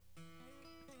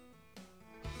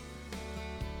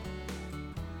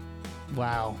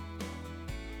Wow.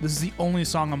 This is the only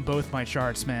song on both my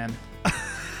charts, man.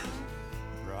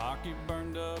 Rocky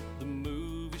burned up the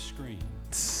movie screen.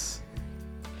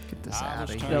 Get this out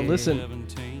of Now here. listen. Get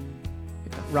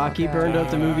the Rocky fuck burned outta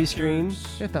up the here. movie screen.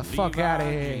 Get the fuck out of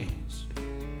here.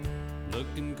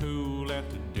 Looking cool at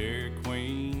the Dairy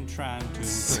Queen, trying to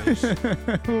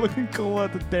impress Looking cool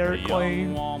at the a Dairy young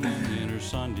Queen. woman in her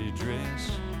Sunday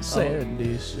dress.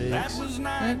 76. That was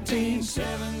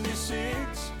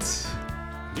 1976.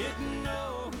 Didn't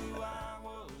know who I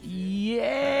was.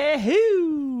 Yeah.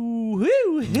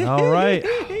 All right.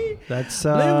 That's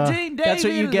Blue Jean That's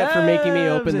what you David get for making me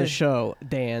open the loves it. show,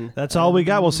 Dan. that's all we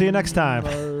got. We'll see you next time.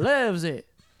 Loves it.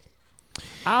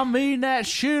 I'm eating that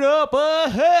shit up.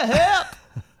 Help.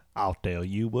 I'll tell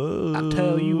you what. I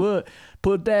tell you what,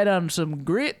 put that on some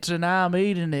grits and I'm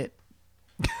eating it.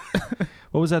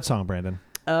 What was that song, Brandon?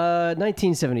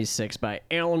 1976 by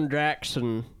Alan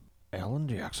Jackson. Alan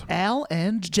Jackson. Al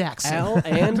and Jackson. Al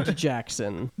and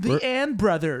Jackson. The Ann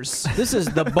brothers. This is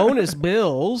the bonus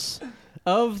bills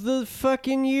of the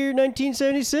fucking year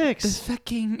 1976.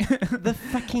 fucking The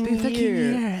fucking fucking year.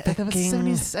 year. That was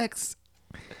 76.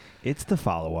 It's the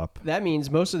follow-up. That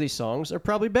means most of these songs are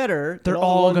probably better. They're than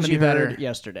all the ones gonna be you heard better.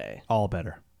 yesterday. All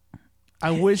better. I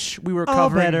wish we were All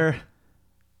covering better.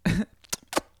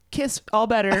 Kiss all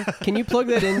better. Can you plug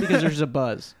that in because there's a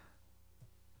buzz?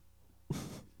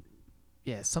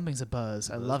 Yeah, something's a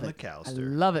buzz. I love it. McAllister. I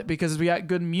love it because we got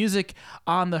good music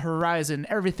on the horizon.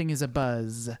 Everything is a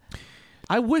buzz.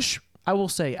 I wish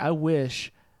the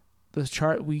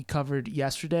chart we covered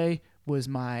yesterday was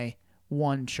my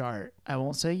one chart. I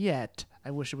won't say yet.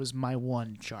 I wish it was my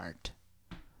one chart.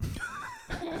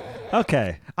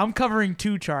 Okay. I'm covering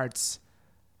two charts.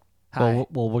 Hi,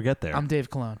 We'll get there. I'm Dave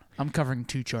Cologne. I'm covering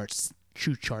two charts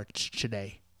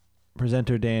today.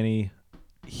 Presenter Danny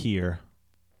here.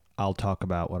 I'll talk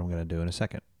about what I'm going to do in a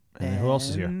second. And who else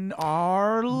is here? And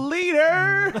our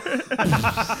leader.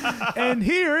 And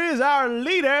here is our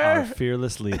leader. Our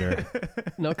fearless leader.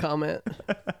 No comment.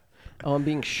 Oh, I'm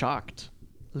being shocked.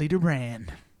 Leader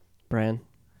Brand. Bran.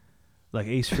 Like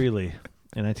Ace Frehley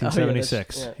in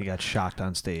 1976. yeah. He got shocked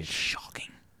on stage.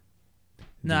 Shocking.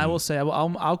 No, I will say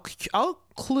I'll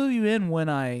clue you in when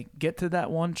I get to that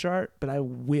one chart, but I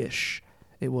wish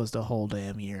it was the whole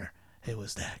damn year. It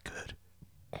was that good.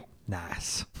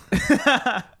 Nice.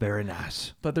 Very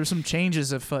nice. But there's some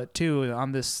changes afoot too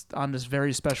on this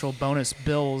very special bonus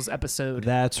Bills episode.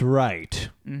 That's right.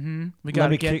 We got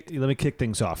to let me kick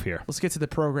things off here. Let's get to the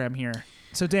program here.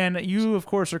 So Dan, you of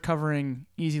course are covering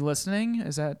easy listening.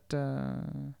 Is that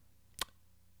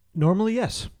Normally,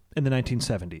 yes, in the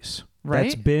 1970s. Right?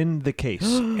 That's been the case.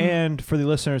 And for the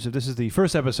listeners, if this is the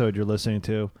first episode you're listening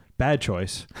to, bad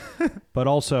choice. But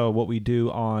also what we do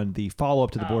on the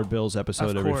follow-up to the Board Bills episode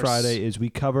of every course. Friday is we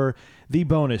cover the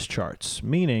bonus charts,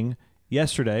 meaning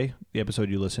yesterday, the episode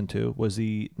you listened to, was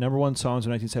the number one songs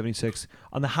of 1976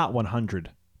 on the Hot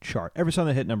 100 chart. Every song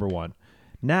that hit number one.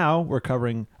 Now we're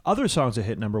covering other songs that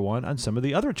hit number one on some of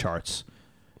the other charts.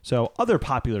 So other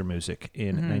popular music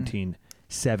in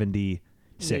 1976.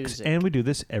 Music. And we do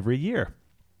this every year.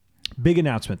 Big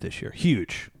announcement this year.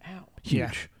 Huge. Ow. Huge.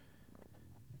 Yeah.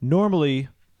 Normally,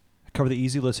 I cover the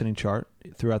easy listening chart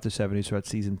throughout the 70s, throughout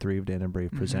season 3 of Dan and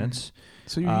Brave Presents.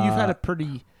 so? You've had a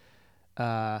pretty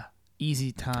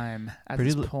easy time at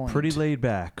Pretty, this point. pretty laid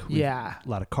back. Yeah. A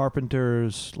lot of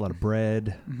carpenters, a lot of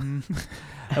bread.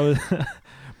 That was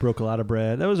broke a lot of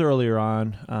bread. That was earlier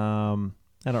on.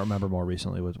 I don't remember more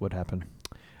recently what happened.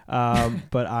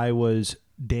 But I was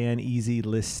Dan Easy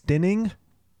Listening,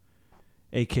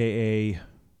 a.k.a.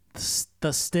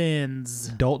 The Stins.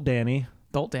 Adult Danny,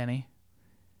 Adult Danny.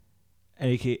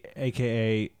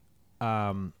 a.k.a.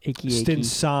 Icky,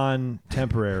 Stinson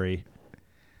temporarily.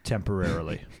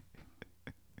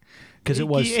 Because it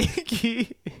was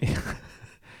Achy.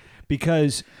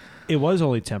 because it was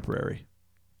only temporary.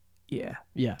 Yeah.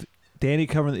 Yeah. Danny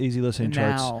covering the easy listening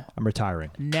charts. Now- I'm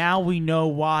retiring. Now we know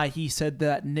why he said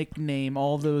that nickname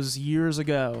all those years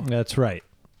ago. That's right.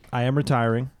 I am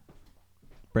retiring.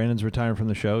 Brandon's retiring from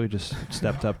the show. He just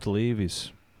stepped up to leave.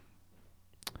 He's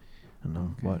I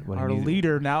don't know what Our he needs-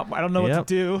 leader now. I don't know Yep. what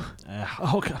to do.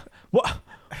 Oh God!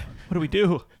 What do we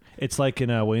do? It's like in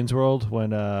Wayne's World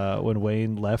when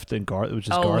Wayne left and Garth. It was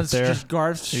just Garth it's there. just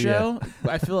Garth's Yeah. show.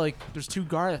 I feel like there's two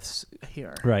Garths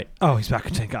here. Right. Oh, he's back.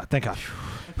 Thank God. Thank God.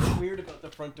 What's weird about the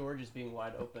front door just being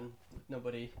wide open with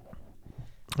nobody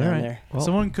All down right. there? Well,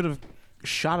 Someone could have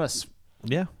shot us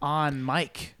yeah. on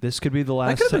mic. This could be the That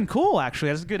last. could have been cool,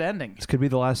 actually. That's a good ending. This could be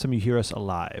the last time you hear us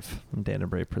alive. On Dan and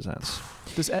Brave Presents.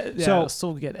 Yeah, So- it'll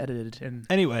still get edited. And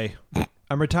Anyway,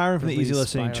 I'm retiring from the easy Release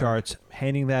listening Spire. charts.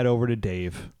 Handing that over to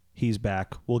Dave. He's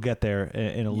back. We'll get there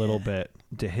in a little bit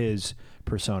to his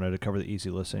persona to cover the easy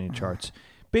listening charts.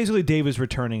 Basically, Dave is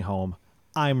returning home.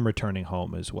 I'm returning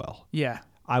home as well. Yeah.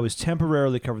 I was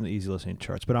temporarily covering the easy listening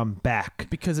charts, but I'm back.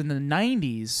 Because in the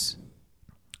 90s,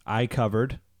 I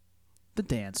covered the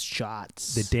dance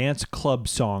shots. the dance club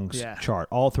songs Yeah. chart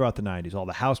all throughout the 90s, all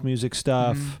the house music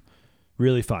stuff.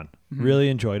 Really fun. Really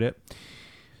enjoyed it.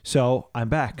 So I'm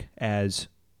back as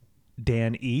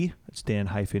Dan E. It's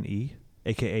Dan-E,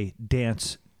 a.k.a.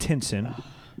 Dance Tinson.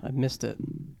 I missed it.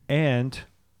 And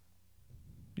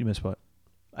you missed what?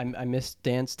 I missed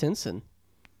Dance Tinson.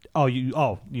 I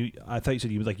thought you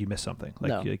said you missed something.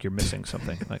 No. Like you're missing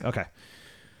something. Like, okay.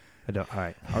 I don't. All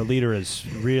right. Our leader is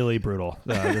really brutal.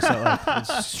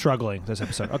 It's struggling this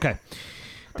episode. Okay.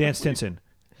 Dan Stinson.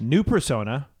 New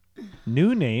persona.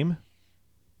 New name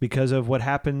because of what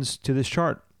happens to this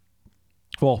chart.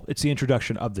 Well, it's the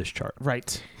introduction of this chart.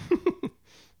 Right.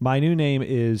 My new name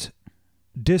is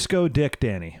Disco Dick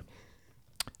Danny.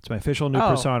 It's my official new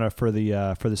persona for the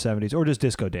 70s, or just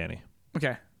Disco Danny.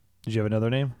 Okay. Did you have another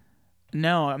name?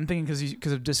 No, I'm thinking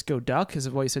because of Disco Duck. Is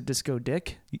it why you said Disco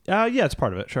Dick? Yeah, it's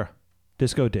part of it. Sure.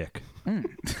 Disco Dick.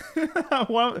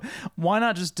 Why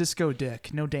not just Disco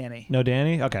Dick? No Danny. No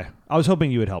Danny? Okay. I was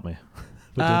hoping you would help me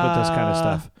with this kind of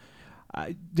stuff.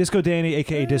 Disco Danny,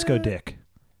 a.k.a. Disco Dick.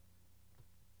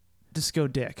 Disco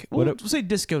Dick. What We'll say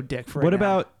Disco Dick for What right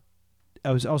now. about,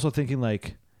 I was also thinking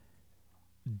like,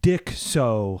 Dick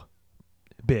So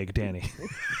Big Danny.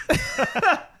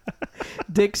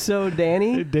 Dick So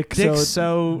Danny? Dick Dick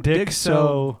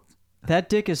So. That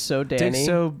dick is so Danny.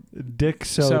 Dick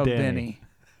So Danny. Benny.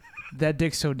 That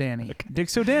Dick So Danny. Dick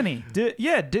So Danny.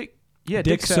 Dick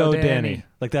Dick So Danny.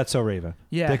 Like That's So Raven.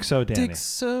 Yeah. Dick So Danny. Dick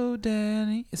So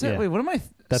Danny. Is that Yeah. wait? What am I?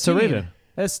 That's So singing? Raven.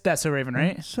 That's So Raven,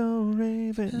 right? So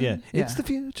Raven. Yeah. Yeah. It's the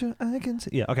future I can see.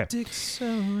 Yeah. Okay. Dick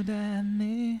So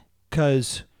Danny.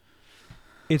 Because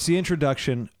it's the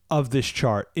introduction of this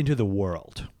chart into the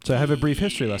world. So I have a brief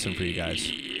history lesson for you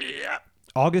guys.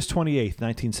 August 28th,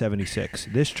 1976,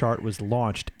 this chart was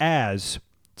launched as,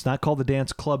 it's not called the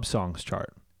Dance Club Songs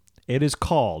chart. It is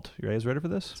called, you guys ready for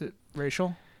this? Is it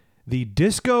racial? The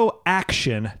Disco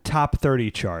Action Top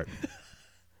 30 chart.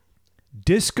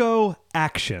 Disco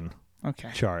Action Okay.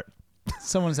 chart.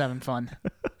 Someone's having fun.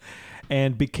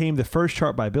 And became the first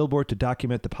chart by Billboard to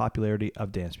document the popularity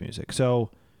of dance music. So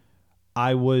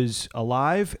I was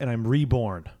alive and I'm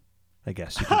reborn, I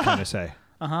guess you could kind of say.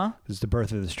 Uh-huh. This is the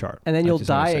birth of this chart. And then you'll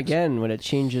die 1976. again when it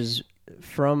changes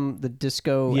from the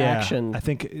disco action. I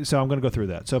think so. I'm going to go through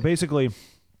that. So basically,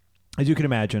 as you can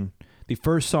imagine, the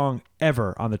first song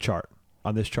ever on this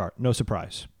chart, no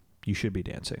surprise, You Should Be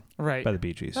Dancing Right. by the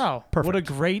Bee Gees. Oh, perfect. what a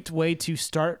great way to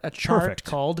start a chart Perfect.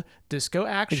 called Disco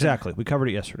Action. Exactly. We covered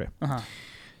it yesterday. Uh-huh.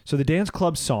 So the Dance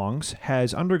Club Songs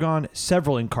has undergone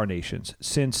several incarnations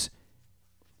since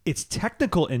its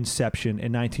technical inception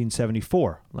in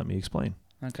 1974. Let me explain.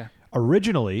 Okay.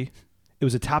 Originally, it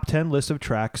was a top 10 list of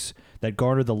tracks that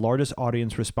garnered the largest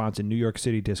audience response in New York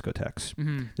City discotheques.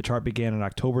 Mm-hmm. The chart began on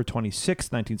October 26,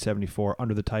 1974,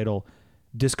 under the title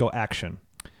Disco Action.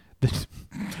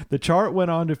 The chart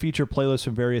went on to feature playlists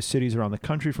from various cities around the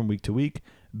country from week to week.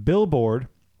 Billboard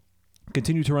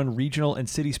continued to run regional and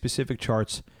city-specific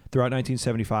charts throughout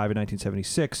 1975 and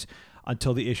 1976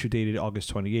 until the issue dated August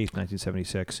 28,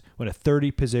 1976, when a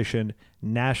 30-position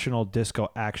National Disco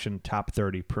Action Top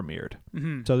 30 premiered.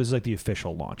 Mm-hmm. So this is like the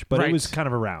official launch, but Right. it was kind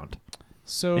of around.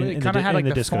 So in it the kind of di- had in like the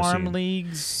the disco farm scene.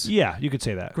 leagues, Yeah, you could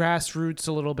say that. grassroots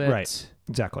a little bit. Right.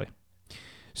 Exactly.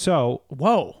 So,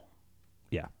 Whoa.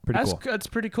 yeah, pretty That's cool. that's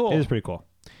pretty cool. It is pretty cool.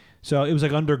 So it was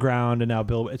like underground, and now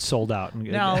it's sold out.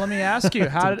 Now let me ask you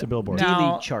how to Billboard. Now,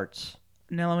 D-League charts.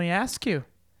 now let me ask you.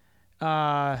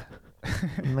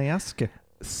 Alaska.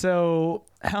 So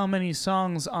how many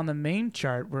songs on the main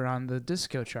chart were on the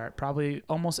disco chart? Probably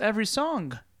almost every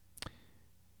song.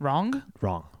 Wrong?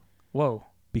 Wrong. Whoa.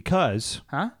 Because,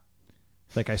 Huh?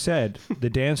 like I said, the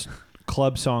Dance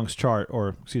Club Songs chart,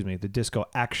 or excuse me, the Disco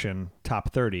Action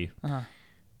Top 30 Uh-huh.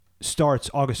 starts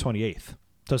August 28th.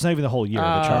 So it's not even the whole year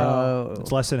of the chart. Oh.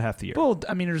 It's less than half the year. Well,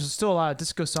 I mean, there's still a lot of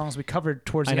disco songs we covered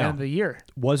towards I the know. end of the year.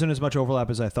 Wasn't as much overlap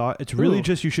as I thought. It's really Ooh.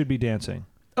 just You Should Be Dancing.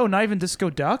 Oh, not even Disco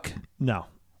Duck? No.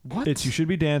 What? It's You Should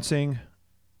Be Dancing,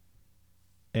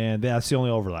 and that's the only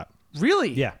overlap.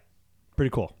 Really? Yeah. Pretty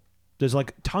cool. There's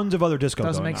like tons of other disco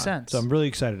Doesn't going make on. sense. So I'm really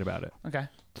excited about it. Okay.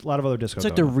 A lot of other disco It's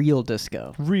like the going on. real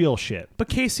disco. Real shit. But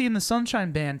Casey and the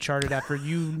Sunshine Band charted after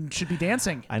You Should Be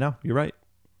Dancing. I know. You're right.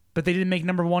 But they didn't make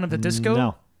number one of the disco?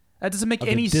 No. That doesn't make Of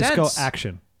the any disco sense.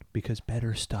 action. Because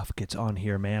better stuff gets on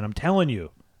here, man. I'm telling you.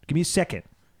 Give me a second.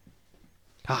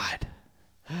 God.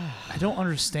 I don't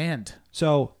understand.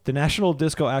 So the National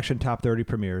Disco Action Top 30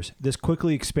 premieres. This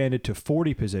quickly expanded to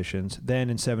 40 positions. Then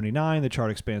in 79, the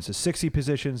chart expands to 60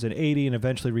 positions, and 80, and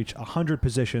eventually reached 100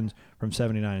 positions from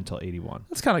 79 until 81.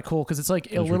 That's kind of cool because it's like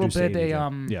It a was little reduced to bit 80,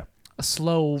 yeah. Yeah, a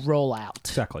slow rollout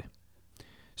exactly.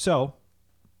 So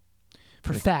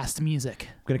for fast music.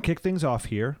 I'm going to kick things off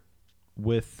here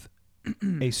with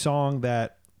a song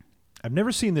that I've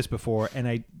never seen this before, and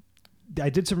I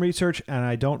did some research, and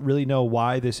I don't really know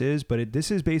why this is, but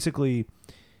this is basically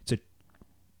it's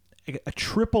a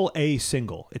triple A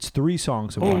single. It's 3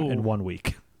 songs in one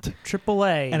week. Triple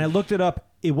A. And I looked it up.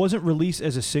 It wasn't released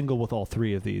as a single with all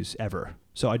 3 of these ever.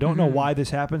 So I don't know why this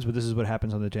happens, but this is what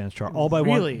happens on the dance chart, all by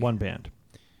Really? one band.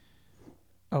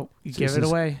 Oh, you So give this it is-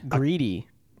 away. Greedy.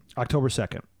 October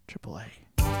 2nd. Triple A.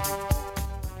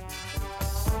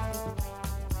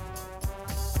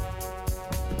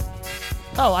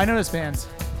 Oh, I know this band.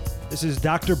 This is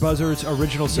Dr. Buzzard's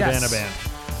original Savannah Yes. band.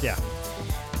 Yeah.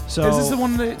 So Is this the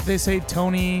one that they say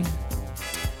Tony?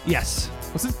 Yes.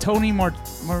 Was it Tony no,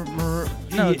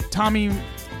 Yeah. Tommy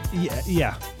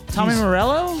Yeah. Tommy He's-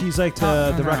 Morello? He's like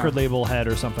Tom- the no. record label head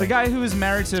or something. The guy who was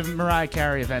married to Mariah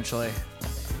Carey eventually.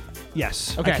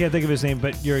 Yes. Okay. I can't think of his name,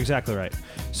 but you're exactly right.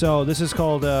 So this is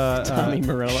called Tommy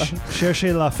Morello.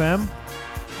 Cherchez la Femme.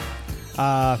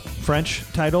 French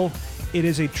title. It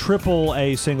is a triple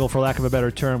A single, for lack of a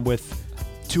better term, with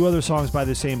 2 other songs by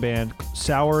the same band,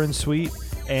 Sour and Sweet,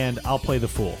 and I'll Play the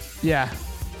Fool. Yeah.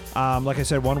 Like I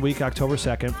said, 1 week, October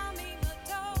 2nd.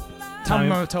 Tommy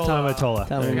Mottola. Tommy Mottola.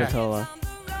 Tommy Okay. Mottola.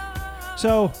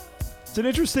 So it's an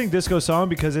interesting disco song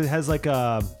because it has like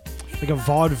a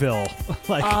vaudeville,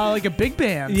 Like a big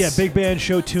band. big band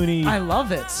show tuney I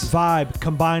love it. vibe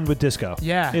combined with disco.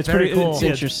 Yeah, it's very pretty cool. It's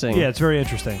interesting. Yeah, it's very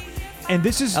interesting. And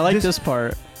this is I like this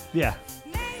part. Yeah,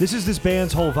 this is this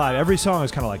band's whole vibe. Every song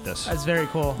is kind of like this. That's very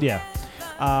cool. Yeah.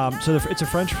 So it's a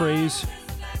French phrase.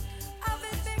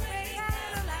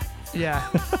 Yeah.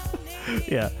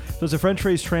 Yeah. So it's a French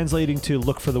phrase translating to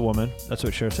 "look for the woman." That's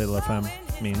what Cherchez la Femme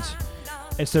means.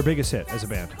 It's their biggest hit as a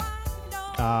band.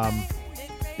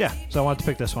 Yeah. So I wanted to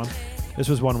pick this one. This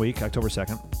was 1 week, October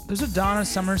 2nd. There's a Donna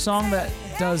Summer song that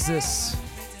does this.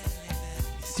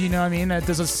 Do you know what I mean? That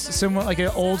does a similar, like an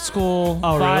old school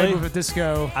vibe really? with a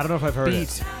disco I don't know if I've heard beat.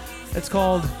 it. It's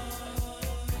called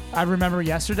I Remember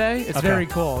Yesterday. It's Okay. very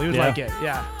cool. You would Yeah. like it.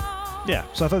 Yeah. Yeah.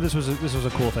 So I thought this was a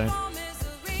cool thing.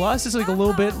 Plus, it's like a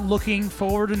little bit looking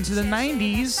forward into the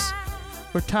 90s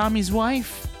where Tommy's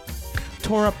wife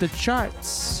tore up the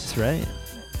charts. That's right.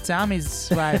 Tommy's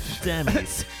wife. Damn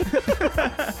it.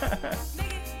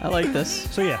 I like this.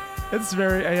 So yeah. It's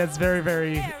very,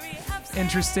 very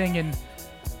interesting and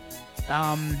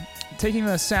taking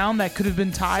a sound that could have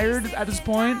been tired at this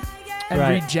point and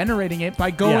Right. regenerating it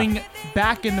by going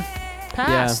back in the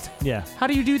past. Yeah. How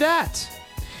do you do that?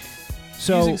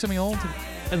 So Using something old?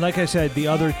 and like I said, the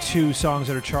other 2 songs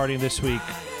that are charting this week,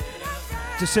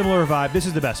 it's a similar vibe. This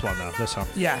is the best one though. This song.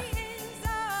 Yeah.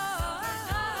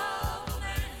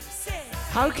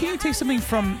 How can you take something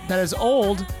from that is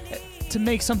old to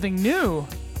make something new?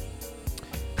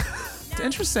 It's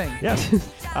interesting. Yeah.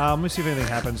 Let me see if anything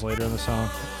happens later in the song.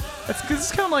 That's because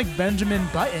it's kind of like Benjamin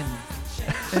Button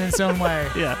in its own way.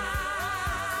 Yeah.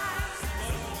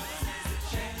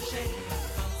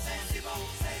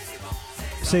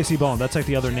 Stacey Bone. That's like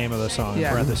the other name of the song Yeah.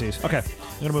 in parentheses. Okay,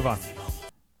 I'm going to move on.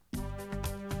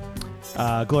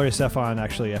 Gloria Stefan,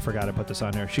 actually, I forgot to put this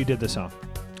on here. She did this song.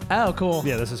 Oh, cool.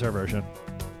 Yeah, this is her version.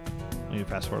 Let me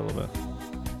fast forward a little bit.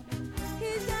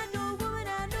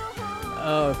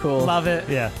 Oh, cool. Love it.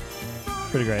 Yeah,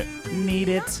 pretty great. Need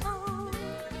it.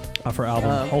 Off her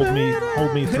album, Hold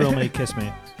Me, Thrill Me, Kiss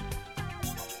Me.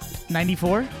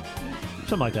 94?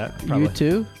 Something like that, probably. You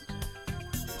too?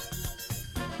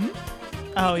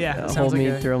 Oh, yeah. Sounds Hold like me,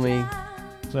 a- thrill me.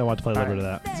 So I want to play a little All bit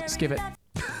of that. Skip it.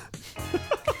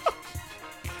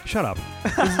 Shut up.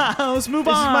 Let's move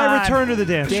This is on. my return to the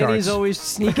dance Danny's charts. always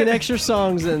sneaking extra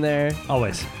songs in there.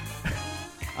 Always.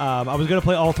 I was going to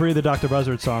play all 3 of the Dr.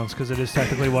 Buzzard songs because it is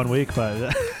technically 1 week,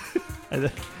 but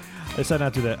I decided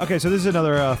not to do that. Okay, so this is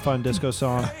another fun disco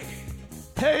song.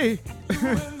 Hey.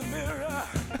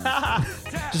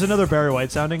 Just another Barry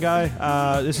White sounding guy.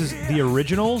 This is The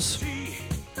Originals.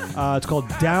 It's called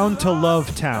Down to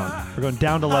Love Town. We're going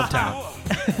down to Love Town.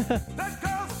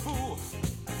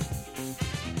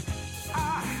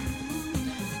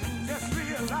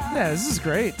 Yeah, this is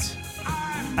great.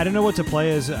 I didn't know what to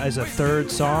play as a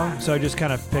third song, so I just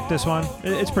kind of picked this one.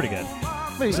 It's pretty good.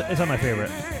 Wait, It's not my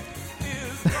favorite.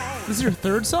 this is your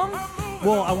third song?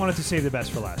 Well, I wanted to save the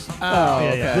best for last. Oh, Yeah,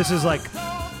 okay. yeah. This is like,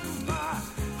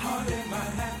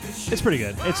 it's pretty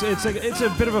good. It's a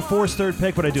bit of a forced third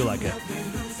pick, but I do like it.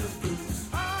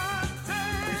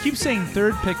 keep saying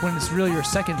third pick when it's really your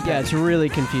second pick. Yeah, it's really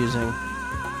confusing.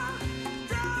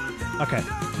 Okay,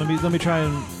 let me try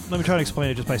and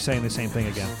explain it just by saying the same thing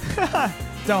again.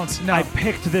 Don't. No. I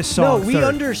picked this No, song we third.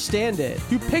 understand it.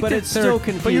 You picked but it it's third, still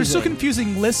confusing. but you're still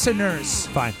confusing listeners.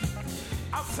 Fine.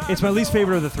 It's my least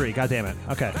favorite of the three. God damn it.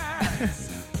 Okay.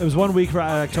 It was 1 week for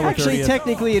October 30th. Actually,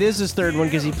 technically, it is his third one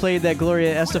because he played that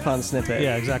Gloria Estefan snippet.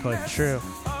 Yeah, exactly. True.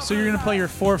 So you're gonna play your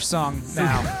fourth song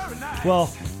now.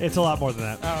 Well, it's a lot more than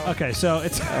that. Oh. Okay, so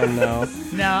it's Oh no.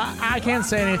 Now I can't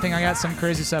say anything. I got some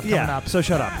crazy stuff coming yeah. up. So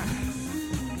shut up.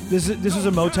 This is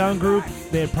a Motown group.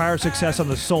 They had prior success on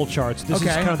the soul charts. This is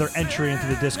Okay. kind of their entry into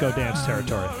the disco dance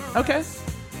territory. Okay.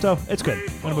 So it's good.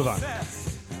 I'm gonna move on.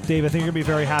 Dave, I think you're gonna be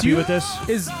very Do happy you, with this.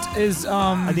 Is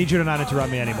I need you to not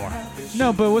interrupt me anymore.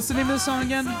 no, but what's the name of the song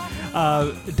again?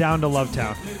 Down to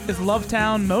Lovetown. Is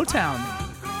Lovetown Motown,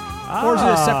 or is it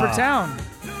a separate town?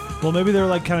 Well, maybe they're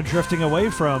like kind of drifting away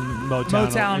from Motown.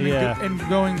 Motown Yeah. and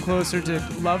going closer to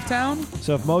Lovetown.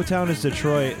 So if Motown is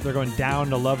Detroit, they're going down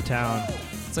to Lovetown.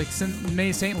 It's like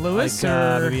maybe St. Louis Like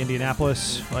or maybe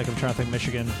Indianapolis. Like I'm trying to think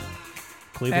Michigan.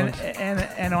 Cleveland. and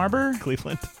Ann Arbor.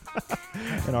 Cleveland.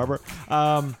 Ann Arbor.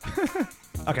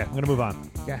 Okay, I'm going to move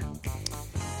on. Yeah.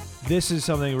 This is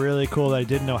something really cool that I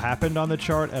didn't know happened on the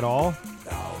chart at all.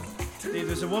 Dave,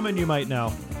 there's a woman you might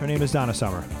know. Her name is Donna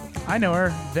Summer. I know her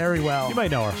very well. You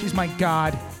might know her. She's my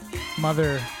god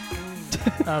mother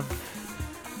of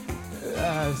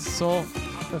soul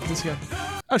of disco.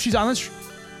 Oh, she's on this.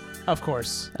 Of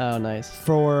course. Oh, nice.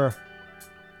 For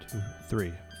 2,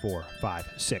 3, 4, 5,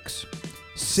 6.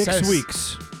 6 Says-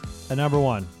 weeks at number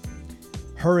 1.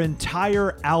 Her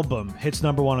entire album hits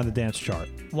number 1 on the dance chart.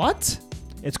 What?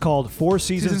 It's called Four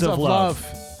Seasons of Love.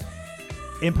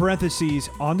 In parentheses,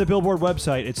 on the Billboard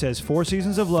website, it says 4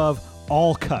 Seasons of Love,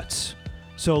 all cuts.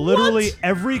 So literally What?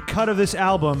 every cut of this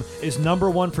album is number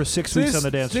 1 for 6 weeks on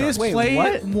the dance They chart. just Wait, played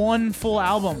what? one full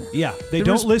album. Yeah, they There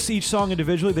don't was- list each song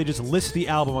individually. They just list the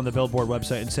album on the Billboard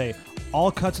website and say all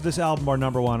cuts of this album are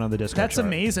number 1 on the disco That's chart.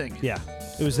 amazing. Yeah,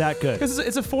 it was that good. Because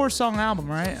it's a 4-song album,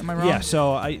 right? Am I wrong? Yeah,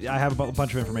 so I have a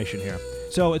bunch of information here.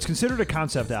 So it's considered a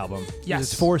concept album. 'Cause Yes.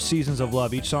 It's 4 seasons of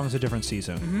love. Each song is a different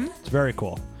season. Mm-hmm. It's very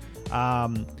cool.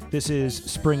 This is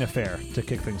Spring Affair to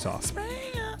kick things off.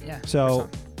 Yeah. So,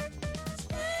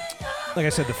 like I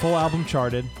said, the full album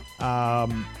charted.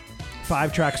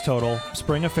 5 tracks total.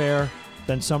 Spring Affair,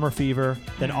 then Summer Fever,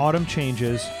 then Autumn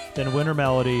Changes, then Winter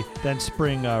Melody, then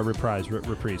Spring Reprise.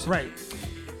 Right.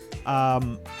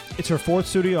 It's her 4th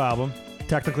studio album,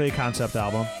 technically a concept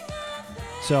album.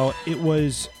 So it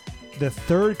was the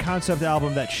 3rd concept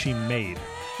album that she made.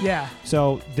 Yeah.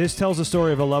 So this tells the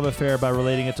story of a love affair by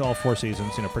relating it to all 4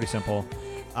 seasons. Pretty simple.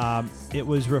 It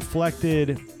was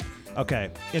reflected,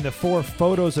 in the 4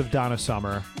 photos of Donna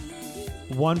Summer,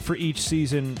 1 for each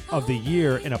season of the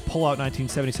year in a pull-out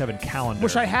 1977 calendar.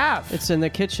 Which I have. It's in the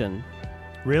kitchen.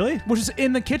 Really? Which is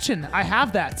in the kitchen. I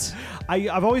have that.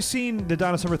 I've always seen the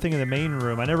Donna Summer thing in the main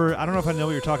room. I don't know if I know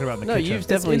what you're talking about in the No, kitchen. you've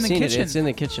definitely in the seen kitchen. it. It's in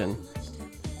the kitchen.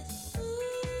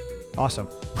 Awesome.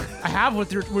 I have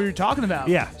what you're talking about.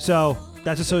 Yeah, so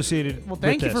that's associated Well,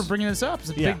 thank you with for this. bringing this up. It's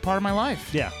a Yeah. big part of my life.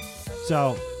 Yeah.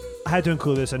 So I had to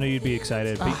include this. I know you'd be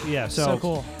excited. But yeah. So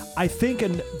cool. I think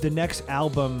the next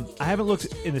album, I haven't looked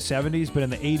in the 70s, but in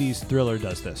the 80s, Thriller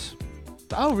does this.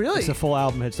 Oh, really? It's the full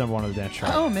album hits number 1 on the dance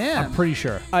chart. Oh, man. I'm pretty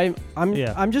sure. I'm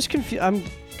just confused. I'm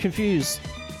confused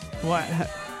What?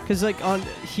 because like on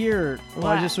here, when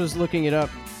I What? just was looking it up.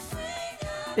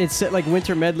 It said like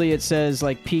Winter Medley. It says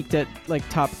like peaked at like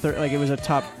top 30. Like it was a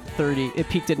top 30. It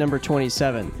peaked at number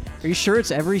 27. Are you sure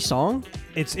it's every song?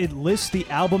 It lists the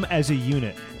album as a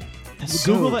unit. That's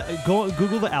Google so-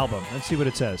 Google the album and see what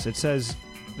it says. It says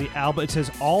the album. It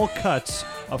says all cuts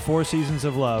of 4 Seasons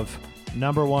of Love,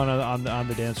 number 1 on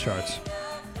the dance charts.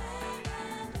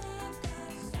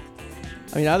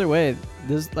 I mean, either way,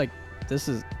 this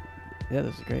is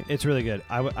great. It's really good.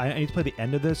 I need to play the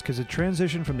end of this because the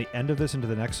transition from the end of this into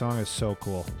the next song is so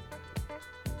cool.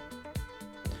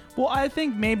 Well, I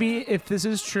think maybe if this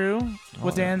is true,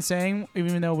 what Dan's saying,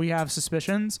 even though we have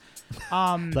suspicions,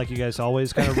 Like you guys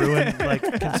always kind of ruin, like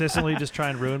consistently just try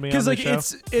and ruin me on because the like show.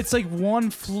 it's like one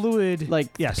fluid. Like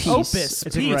Yes. piece. Opus.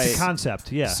 It's piece. a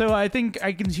concept. Yeah. So I think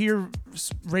I can hear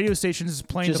radio stations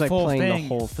playing just the like full playing thing. the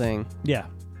whole thing. yeah.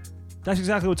 That's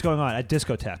exactly what's going on at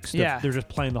discotheques. Yeah. They're just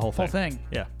playing the whole thing. Whole thing.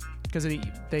 Yeah. Because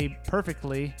they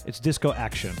perfectly It's disco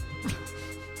action.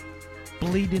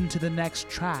 bleed into the next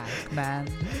track, man.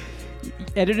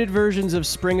 Edited versions of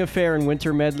Spring Affair and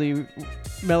Winter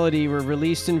Melody were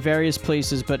released in various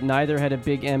places, but neither had a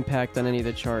big impact on any of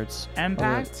the charts.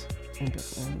 Impact?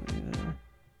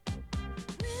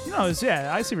 No,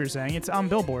 yeah, I see what you're saying. It's on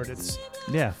Billboard. It's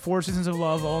Yeah. 4 Seasons of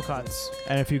Love, all cuts.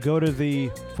 And if you go to the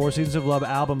 4 Seasons of Love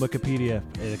album Wikipedia,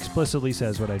 it explicitly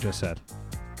says what I just said.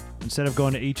 Instead of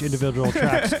going to each individual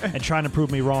tracks and trying to prove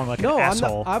me wrong like No, an I'm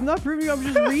asshole. not. I'm not proving. I'm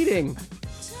just reading.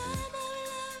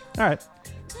 All right.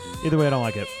 Either way, I don't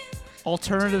like it.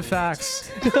 Alternative facts.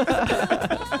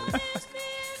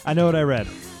 I know what I read,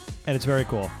 and it's very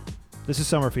cool. This is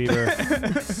Summer Fever.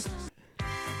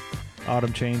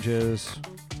 Autumn Changes.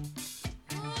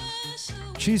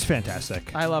 She's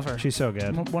fantastic. I love her. She's so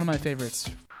good. One of my favorites.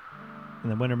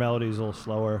 And the Winter Melody is a little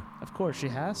slower. Of course, she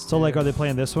has to. So, like, are they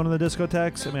playing this one in the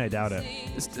discotheques? I mean, I doubt it.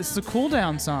 It's a cool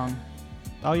down song.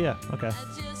 Oh, yeah. Okay.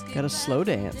 Got a slow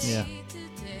dance. Yeah.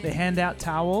 They hand out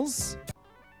towels.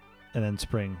 And then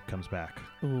spring comes back.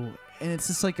 Ooh, and it's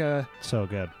just like a So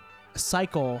good.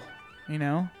 cycle, you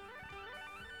know?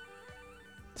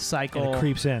 Cycle. And it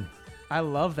creeps in. I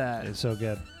love that. It's so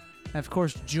good. And of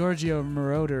course, Giorgio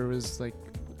Moroder was like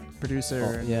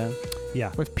producer. Oh, yeah.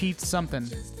 Yeah. With Pete something.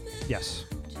 Yes.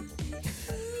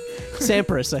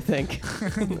 Sampras, I think.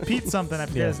 Pete something, I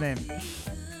forget Yeah. his name.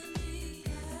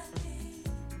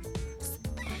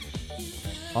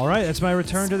 All right, that's my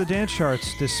return to the dance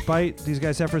charts. Despite these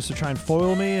guys' efforts to try and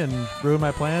foil me and ruin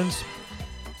my plans,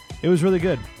 it was really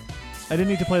good. I didn't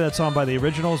need to play that song by the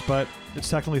Originals, but it's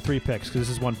technically 3 picks because this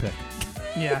is 1 pick.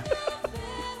 Yeah.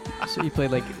 So you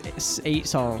played like 8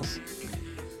 songs.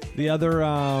 The other,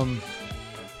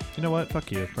 you know what?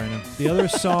 Fuck you, Brandon. The other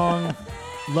song,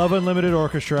 Love Unlimited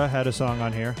Orchestra, had a song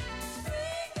on here.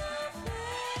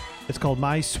 It's called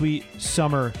My Sweet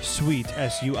Summer Suite,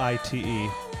 S-U-I-T-E.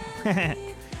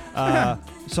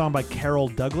 Song by Carol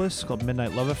Douglas called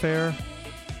Midnight Love Affair.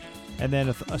 And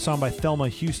then a song by Thelma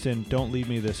Houston, Don't Leave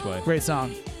Me This Way. Great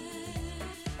song.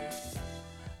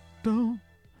 Don't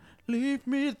leave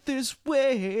me this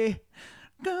way.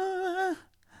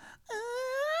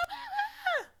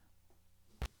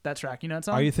 That track, you know that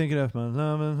song? Are you thinking of my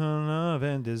love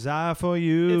and desire for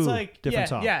you? It's like different yeah,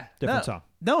 song. Yeah. Different no, song.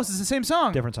 No, it's the same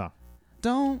song. Different song.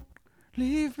 Don't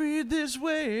leave me this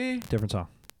way. Different song.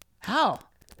 How?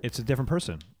 It's a different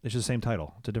person. It's just the same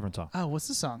title. It's a different song. Oh, what's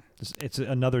the song? It's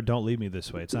another Don't Leave Me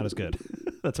This Way. It's not as good.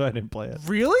 That's why I didn't play it.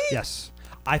 Really? Yes.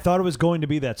 I thought it was going to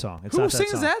be that song. It's Who not sings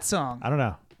song. that song? I don't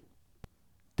know.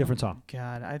 Different song.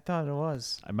 God, I thought it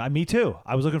was. Me too.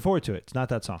 I was looking forward to it. It's not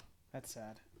that song. That's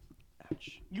sad.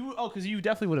 Ouch. Because you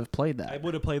definitely would have played that. I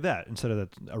would have played that instead of the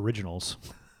originals.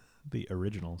 The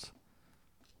originals.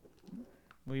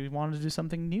 We wanted to do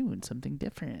something new and something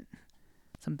different.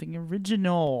 Something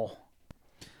original.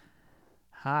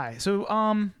 Hi. So,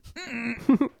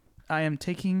 I am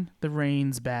taking the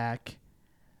reins back.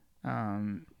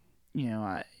 All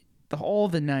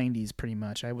the 90s pretty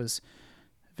much. I was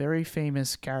a very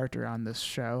famous character on this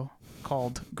show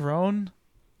called Grown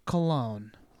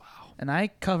Cologne. Wow. And I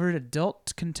covered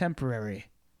adult contemporary.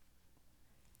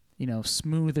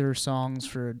 Smoother songs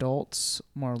for adults,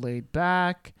 more laid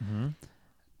back. Mm-hmm.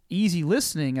 Easy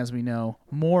listening, as we know,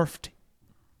 morphed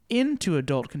into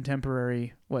adult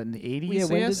contemporary, in the 80s? Yeah,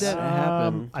 when did that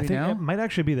happen? I think it might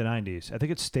actually be the 90s. I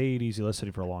think it stayed easy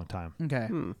listening for a long time. Okay.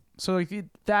 So it's...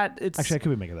 Actually, I could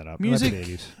be making that up. Music- It might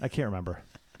be the 80s. I can't remember.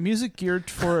 Music geared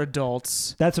for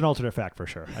adults. That's an alternate fact for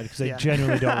sure. Because Yeah.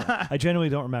 I genuinely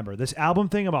don't remember. This album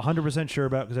thing I'm 100% sure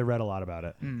about because I read a lot about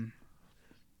it.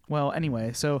 Well,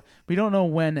 anyway, so we don't know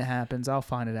when it happens. I'll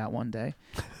find it out one day.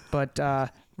 But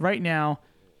right now,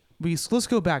 let's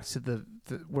go back to the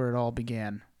where it all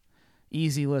began.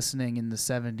 Easy listening in the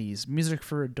 70s. Music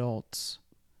for adults.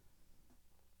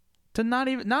 Not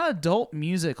adult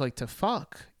music like to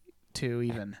fuck to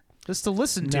even. Just to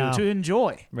listen No. to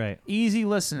enjoy. Right. Easy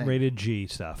listening. Rated G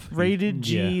stuff. Rated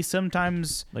G, Yeah.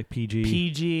 sometimes Like PG.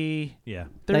 PG, Yeah.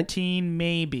 13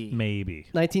 maybe. Maybe.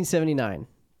 1979.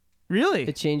 Really?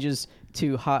 It changes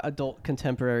to hot adult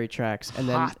contemporary tracks, and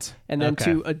Hot. then Okay.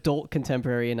 to adult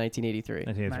contemporary in 1983.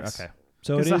 1983. Nice. Okay.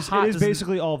 So 'Cause it the is hot doesn't-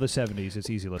 basically all the 70s. It's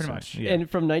easy listening. much. Yeah. And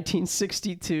from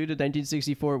 1962 to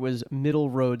 1964 was middle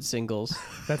road singles.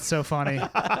 That's so funny.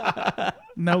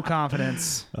 No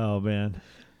confidence. Oh, man.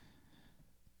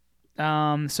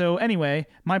 So anyway,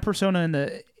 my persona in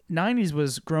the 90s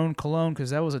was Grown Cologne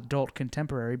because that was adult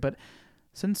contemporary. But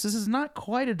since this is not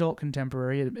quite adult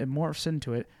contemporary, it morphs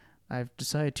into it. I've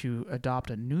decided to adopt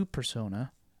a new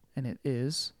persona, and it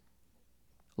is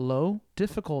Low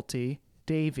Difficulty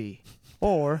Davey,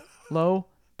 or Low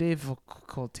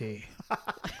Difficulty,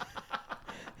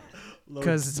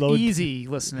 because it's low- easy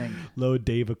listening. Low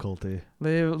difficulty.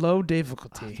 Low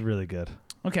Difficulty. It's really good.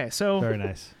 Okay, so Very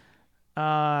nice.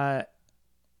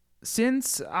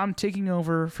 since I'm taking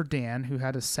over for Dan, who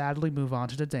had to sadly move on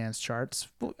to the dance charts,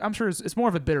 well, I'm sure it's more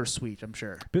of a bittersweet, I'm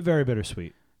sure. But very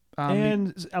bittersweet.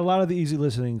 And a lot of the easy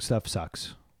listening stuff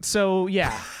sucks. So,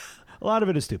 yeah. A lot of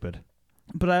it is stupid.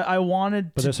 But I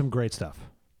wanted But to, there's some great stuff.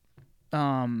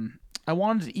 I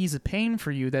wanted to ease the pain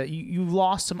for you that you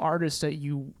lost some artists that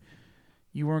you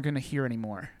weren't going to hear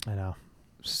anymore. I know.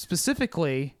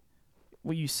 Specifically,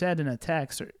 what you said in a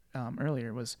text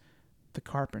earlier was the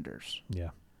Carpenters. Yeah.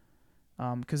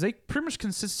 Because they pretty much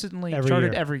consistently Every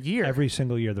charted year. every year. Every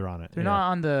single year they're on it. They're not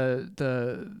on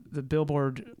the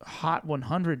Billboard Hot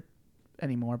 100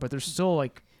 anymore, but they're still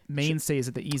like mainstays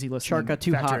at the easy listening Chart got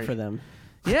too factory. hot for them.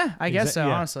 Yeah, I guess so,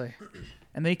 yeah. honestly.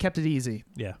 And they kept it easy.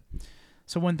 Yeah.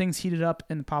 So when things heated up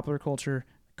in popular culture,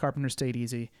 Carpenters stayed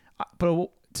easy. But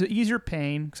to ease your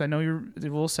pain, because I know you're a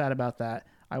little sad about that,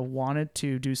 I wanted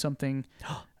to do something,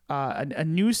 a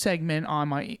new segment on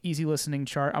my easy listening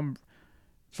chart.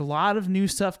 There's a lot of new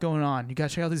stuff going on. You got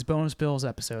to check out these Bonus Bills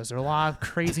episodes. There's a lot of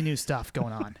crazy new stuff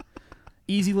going on.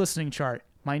 Easy listening chart.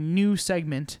 My new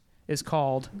segment is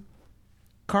called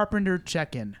Carpenter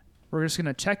Check-In. We're just going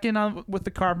to check in with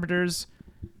the Carpenters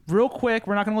real quick.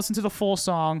 We're not going to listen to the full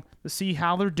song to see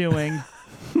how they're doing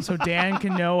so Dan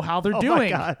can know how they're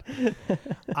doing. Oh my God.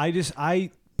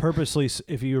 I purposely,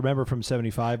 if you remember from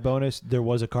 75 bonus, there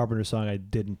was a Carpenter song I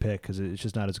didn't pick because it's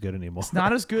just not as good anymore. It's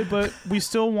not as good, but we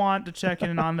still want to check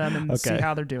in on them and see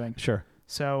how they're doing. Sure.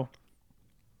 So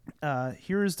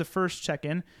here's the first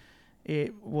check-in.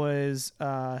 It was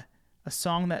a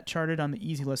song that charted on the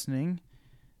easy listening.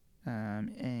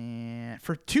 And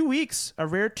for 2 weeks, a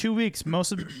rare 2 weeks.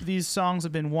 Most of these songs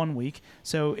have been 1 week.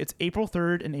 So it's April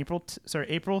 3rd and April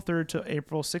 3rd to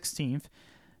April 16th.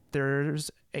 There's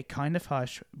a Kind of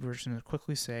Hush. We're just going to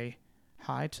quickly say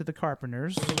hi to the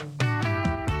Carpenters.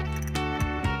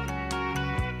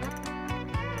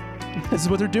 This is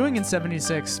what they're doing in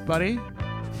 76, buddy.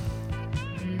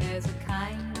 There's a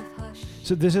kind of hush.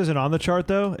 So this isn't on the chart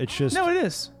though? It's just... No, it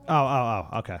is. Oh,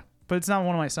 okay. But it's not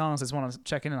one of my songs. I just want to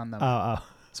check in on them. Oh.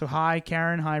 So hi,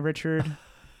 Karen. Hi, Richard.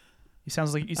 They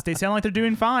sound like they're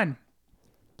doing fine.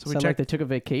 So we Sound check. like they took a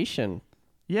vacation.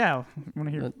 Yeah, I want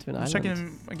to hear. To an Let's check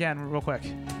island. in again real quick.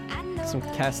 Some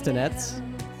castanets.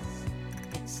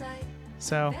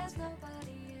 So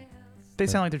they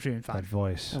sound like they're doing fine. That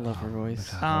voice. I love her voice.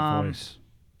 Her voice.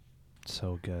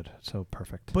 So good. So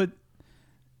perfect. But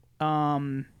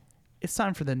it's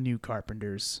time for the new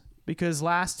Carpenters, because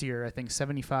last year, I think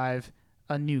 75,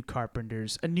 a new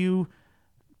Carpenters, a new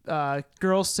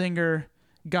girl singer,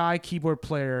 guy keyboard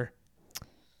player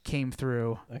came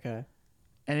through. Okay.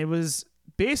 And it was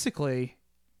basically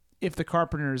if the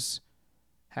Carpenters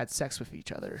had sex with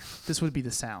each other, this would be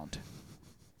the sound.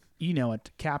 You know it,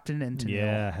 Captain and Tennille.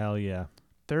 Yeah, hell yeah.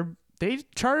 They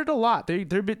charted a lot.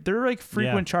 They're like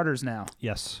frequent charters now.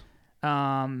 Yes.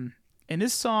 And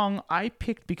this song I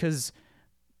picked because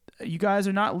you guys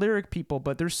are not lyric people,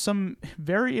 but there's some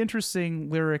very interesting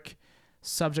lyric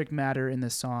subject matter in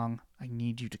this song I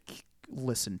need you to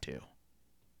listen to.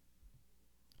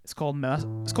 It's called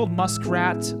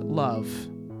Muskrat Love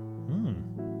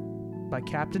by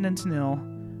Captain and Tennille.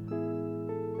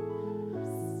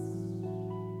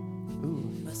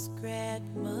 Muskrat,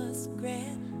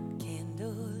 muskrat,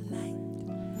 candlelight,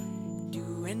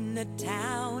 doing the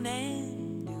town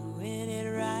and doing it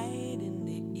right in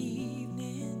the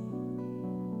evening.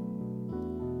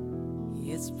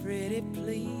 It's pretty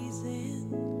pleasing.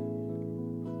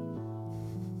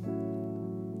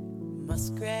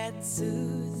 Muskrat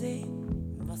Susie,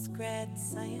 Muskrat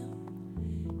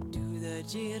Sam, do the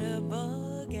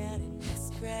jitterbug out in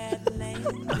Muskrat Land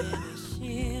and a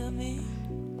shimmy.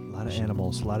 A lot of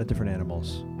animals. A lot of different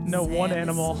animals. No, one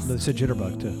animal. It's a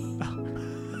jitterbug too.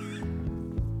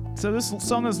 So this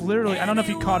song is literally, I don't know if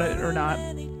you caught it or not.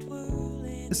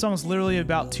 This song is literally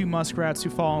about two muskrats who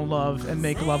fall in love and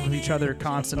make love with each other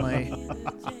constantly.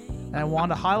 And I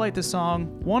wanted to highlight this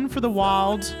song, one for the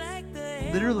wild,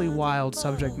 literally wild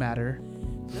subject matter,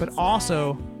 but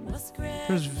also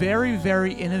there's very,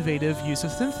 very innovative use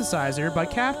of synthesizer by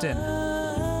Captain.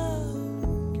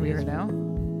 Can we hear it now?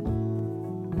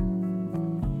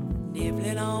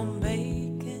 Nibbling on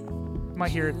bacon,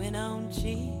 Might hear it. chewing on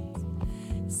cheese.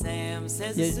 Sam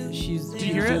says Yeah, Susie, she's Do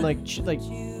you hear doing it? like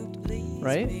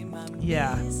right?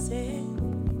 Yeah.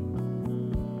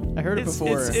 I heard it It's,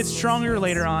 before. it's stronger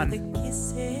later on.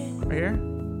 Right here? I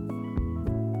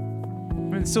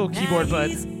mean, it's still a keyboard,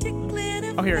 but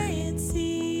oh, here.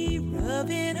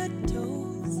 Rubbing her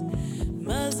toes,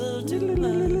 muzzle to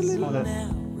muzzle Hold it. now.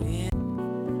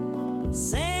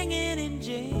 Singing and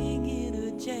jinging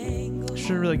a jangle.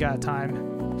 Should have really got time.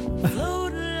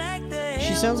 Floating like the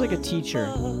She sounds like a teacher.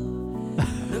 elbow.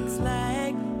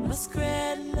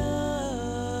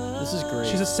 This is great.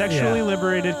 She's a sexually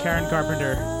liberated Karen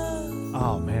Carpenter.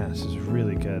 Oh man, this is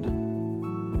really good.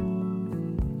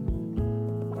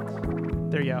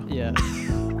 There you go. Yeah.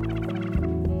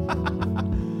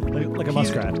 Like a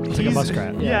muskrat. It's like a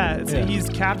muskrat. Yeah, Yeah. he's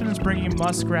Captain's bringing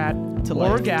muskrat To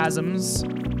life. orgasms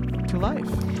to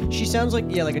life. She sounds like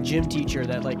like a gym teacher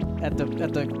that like at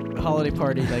the holiday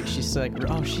party like she's like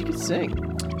oh she could sing.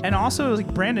 And also, like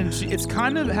Brandon, it's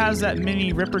kind of has that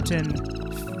mini Ripperton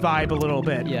vibe a little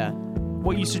bit. Yeah.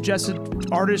 What you suggested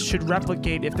artists should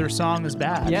replicate if their song is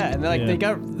bad. Yeah, and like Yeah. they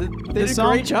did a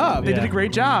song- great job. They did Yeah. a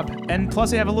great job, and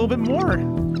plus they have a little bit more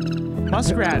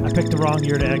muskrat. I picked the wrong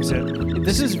year to exit.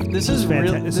 This is fanta- this is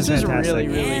really fantastic.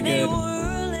 really Any good.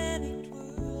 whirl, any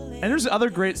twirl, And there's other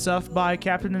great stuff by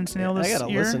Captain and Snail this I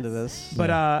gotta year. listen to this.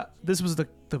 But this was the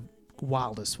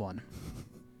wildest one.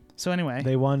 So anyway,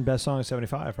 They won Best Song of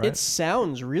 75, right? It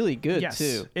sounds really good yes,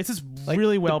 too. it's just Like,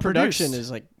 really well the production produced.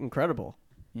 is like incredible.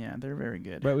 Yeah, they're very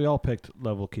good. Right, we all picked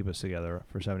Love Will Keep Us Together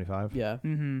for 75. Yeah.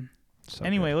 Mm-hmm. So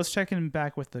Anyway, good. let's check in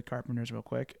back with the Carpenters real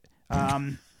quick.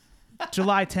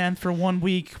 July 10th, for 1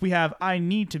 week, we have I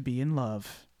Need to Be in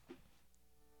Love.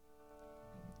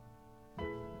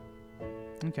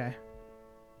 Okay.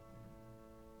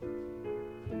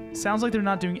 Sounds like they're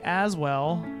not doing as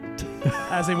well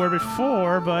as they were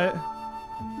before, but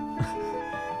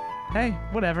hey,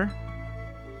 whatever.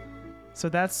 So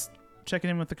that's checking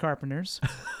in with the Carpenters.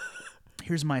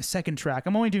 Here's my second track.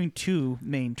 I'm only doing 2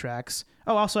 main tracks.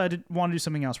 Oh, also, I did want to do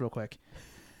something else real quick.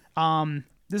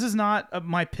 This is not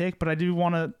my pick, but I do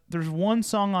want to. There's one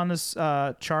song on this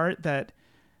chart that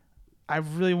I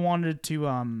really wanted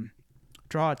to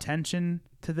draw attention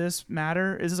to this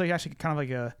matter. This is like actually kind of like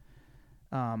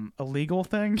a legal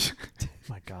thing.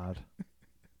 My God.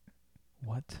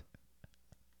 What?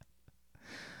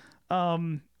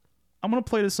 I'm gonna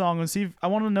play the song and see if I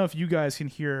want to know if you guys can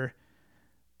hear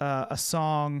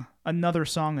another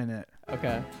song in it.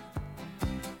 Okay.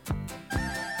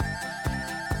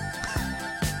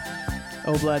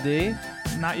 Obladi.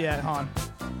 Not yet, Han.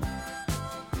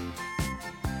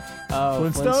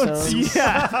 Oh, Flintstones?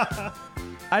 Yeah.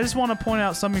 I just want to point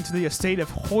out something to the estate of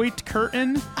Hoyt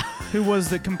Curtin, who was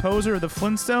the composer of the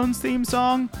Flintstones theme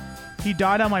song. He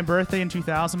died on my birthday in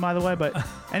 2000, by the way. But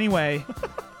anyway,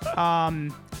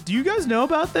 do you guys know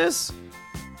about this?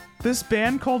 This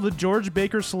band called the George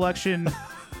Baker Selection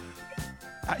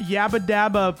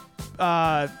Yabba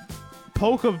Dabba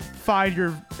polka-fied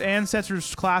your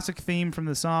ancestors' classic theme from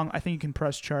the song. I think you can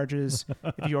press charges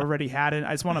if you already had it.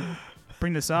 I just want to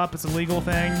bring this up. It's a legal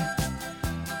thing.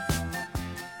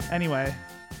 Anyway,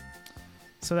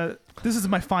 so this is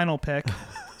my final pick.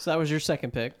 So that was your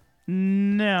second pick.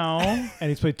 No. And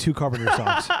he's played 2 Carpenter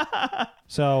songs.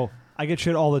 So I get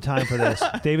shit all the time for this.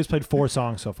 David's played 4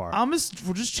 songs so far.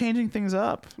 We're just changing things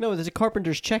up. No, there's a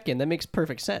Carpenter's check-in. That makes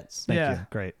perfect sense. Thank yeah. you.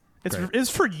 Great. It's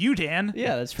for you, Dan.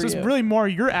 Yeah, that's for So you. it's really more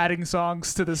you're adding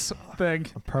songs to this thing.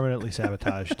 I'm permanently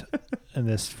sabotaged in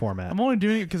this format. I'm only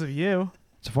doing it because of you.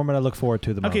 It's a format I look forward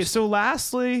to the most. Okay, so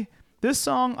lastly, this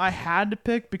song I had to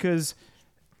pick because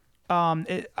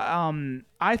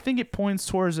I think it points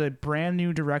towards a brand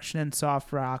new direction in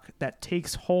soft rock that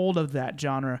takes hold of that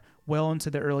genre well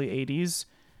into the early 80s.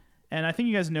 And I think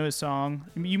you guys know his song.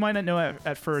 I mean, you might not know it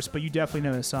at first, but you definitely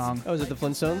know his song. Oh, is it the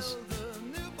Flintstones?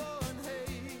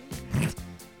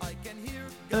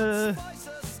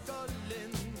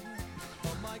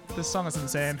 This song is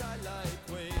insane.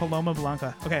 Paloma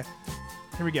Blanca. Okay,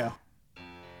 here we go.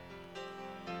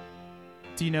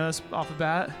 Do you know this off the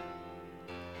bat?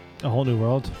 A Whole New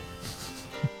World?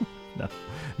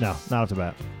 No, not off the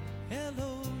bat.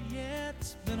 Hello, yeah,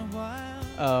 it's been a while.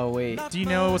 Oh, wait. Do you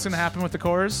know what's going to happen with the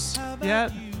chorus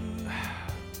yet?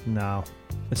 No.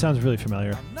 It sounds really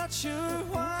familiar. Not sure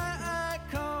why I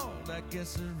called. I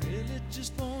guess I really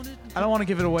just wanted to. I don't want to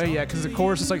give it away yet because the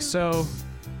chorus is like so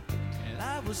And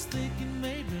I was thinking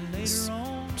maybe later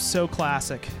on so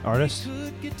classic. Artist?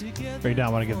 could get together. Or you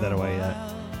don't want to give that away yet?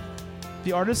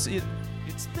 The artist,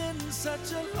 It's been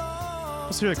such a long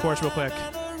let's hear the chorus real quick.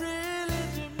 time, I really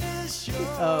do miss your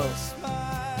Oh.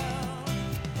 smile.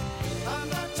 I'm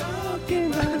not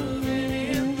talking about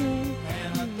living,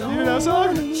 and I don't You know that song?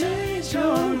 wanna change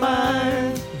your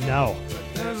mind. No.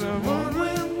 There's a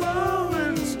moment,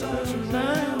 moment, starts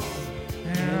now.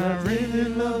 And I really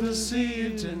love to see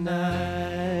you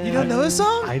tonight. You don't know this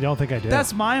song? I don't think I do.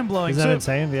 That's mind blowing. Isn't that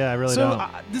insane? Yeah, I really so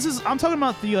don't. I'm talking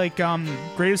about the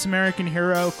Greatest American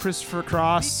Hero, Christopher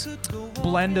Cross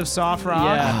blend of soft rock.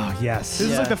 Yeah. Oh, yes. This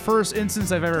is Yeah. like the first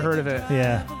instance I've ever heard of it.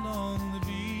 Yeah.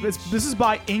 This is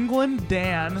by England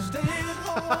Dan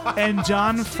and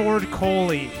John Ford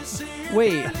Coley.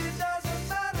 Wait.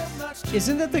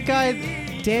 Isn't that the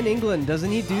guy Dan England,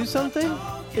 doesn't he do something?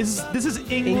 This is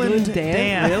England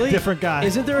Dan. Really? Different guy.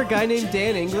 Isn't there a guy named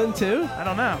Dan England too? I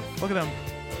don't know. Look at them.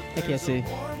 I can't see.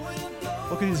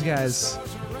 Look at these guys.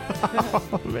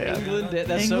 England,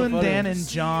 that's so England funny. Dan and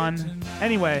John.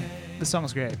 Anyway, the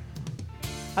song's great.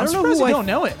 I don't know surprised who you don't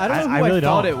know it. I don't know I who really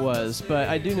thought don't. it was, but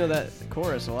I do know that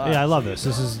chorus a lot. Yeah, I love this.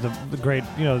 This is the great,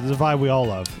 the vibe we all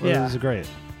love. Yeah. This is great.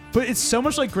 But it's so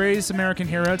much like Greatest American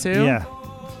Hero too. Yeah.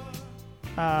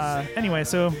 Anyway,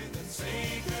 so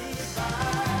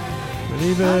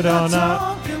Believe it or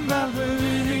not.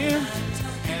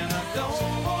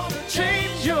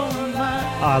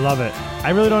 Oh, I love it. I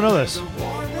really don't know this.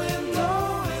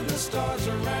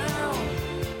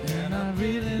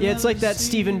 Yeah, it's like that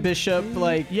Stephen Bishop,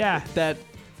 like yeah, that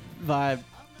vibe.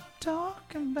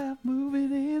 talking about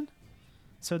moving in.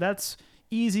 So that's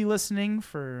easy listening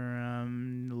for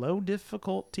low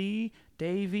difficulty,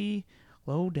 Davey.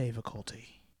 Low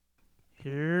difficulty.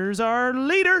 Here's our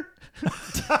leader.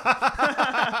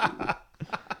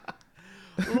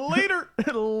 Later.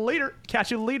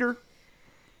 Catch you later.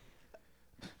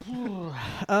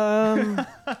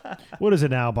 What is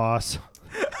it now, boss?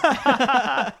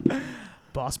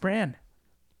 Boss Brand.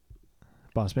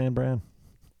 Boss Man Brand.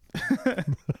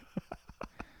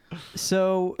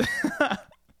 So,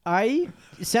 it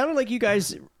sounded like you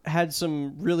guys had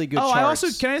some really good Oh, charts. I also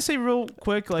can I say real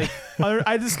quick, like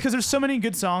I just because there's so many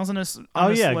good songs on this.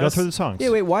 On this Go list. through the songs. Yeah,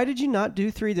 wait, why did you not do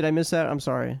 3? Did I miss that? I'm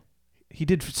sorry. He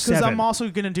did Because 7. I'm also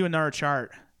gonna do another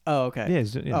chart. Oh, okay.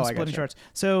 Yeah, Oh, I Splitting gotcha. charts.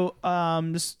 So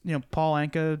just Paul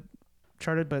Anka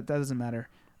charted, but that doesn't matter.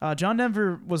 John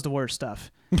Denver was the worst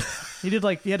stuff. he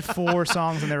had 4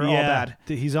 songs and they were all bad.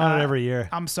 He's on it every year.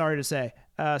 I'm sorry to say.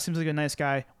 Seems like a nice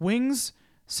guy. Wings,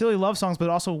 silly love songs, but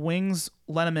also Wings,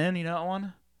 Let 'Em In. You know that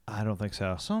one? I don't think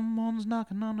so. Someone's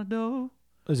knocking on the door.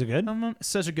 Is it good?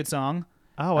 Such a good song.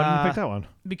 Oh, why didn't you pick that one?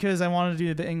 Because I wanted to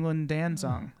do the England Dan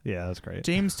song. Yeah, that's great.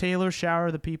 James Taylor,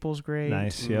 Shower the People's great.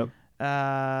 Nice. Yep.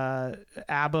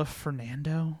 ABBA,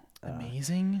 Fernando.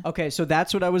 Amazing. Okay, so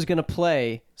that's what I was going to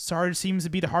play. Sorry seems to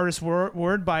be the hardest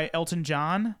word by Elton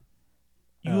John.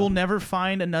 You will never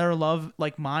find another love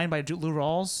like mine by Lou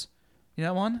Rawls. You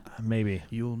know that one? Maybe.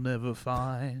 You'll never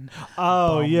find.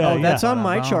 Oh, yeah. Oh, yeah. that's on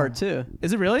my chart too.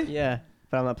 Is it really? Yeah,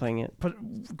 but I'm not playing it.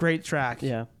 Great track.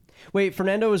 Yeah. Wait,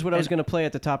 Fernando is what I was going to play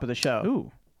at the top of the show.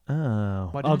 Ooh. Oh.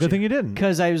 Why Oh, didn't good you? thing you didn't.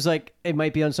 Because I was like, it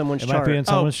might be on someone's It chart. might be on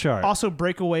someone's chart. Also,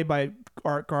 Breakaway by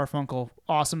Art Garfunkel.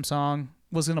 Awesome song.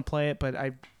 Was going to play it, but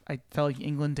I felt like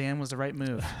England Dan was the right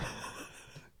move.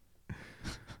 All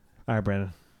right,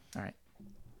 Brandon. All right.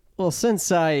 Well,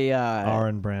 since I...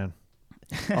 Aaron Brand.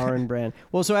 Aaron Brand.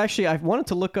 Well, so actually, I wanted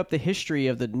to look up the history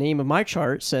of the name of my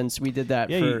chart since we did that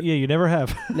Yeah, for... you never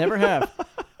have. Never have.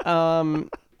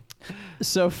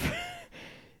 So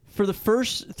for the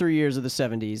first 3 years of the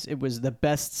 70s, it was the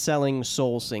best-selling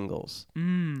soul singles.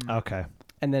 Okay.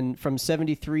 And then from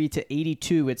 73 to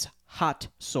 82, it's hot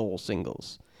soul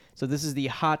singles. So this is the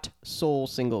hot soul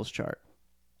singles chart.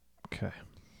 Okay.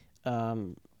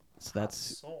 So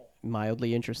that's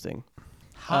mildly interesting.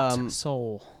 Hot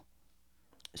Soul.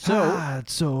 So Hot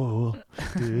soul.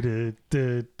 I'm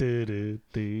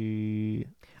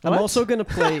also gonna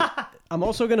play. I'm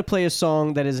also gonna play a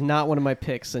song that is not one of my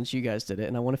picks since you guys did it,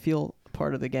 and I want to feel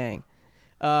part of the gang.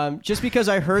 Just because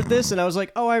I heard this and I was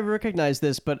like, oh, I recognize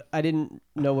this, but I didn't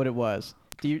know what it was.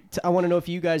 I want to know if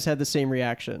you guys had the same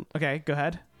reaction. Okay, go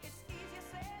ahead.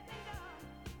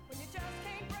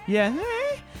 Yeah.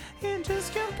 You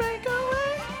just can't break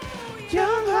away.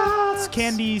 Young hearts.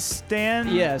 Candy Stan.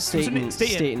 Yeah, What's her name?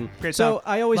 Staten. Great So song.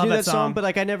 I always Love knew that song, but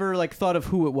like I never like thought of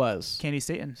who it was. Candy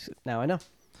Staten. Now I know.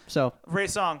 So Great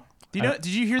song. Do you know? Did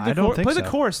you hear I the don't chorus? think Play the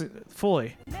so. chorus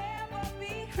fully.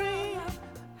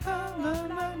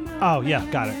 Oh, yeah.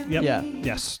 Got it. Yep. Yeah.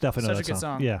 Yes, definitely know Such that a good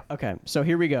song. Yeah. okay, so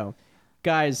here we go,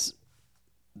 guys.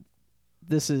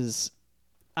 This is.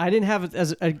 I didn't have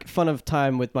as a fun of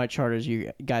time with my chart as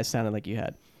you guys sounded like you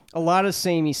had. A lot of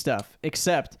samey stuff,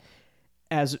 except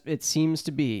as it seems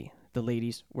to be, the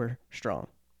ladies were strong,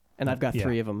 and I've got Yeah.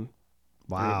 3 of them.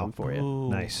 3 of Wow. them for you. Ooh.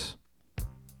 Nice.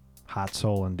 Hot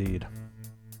soul indeed.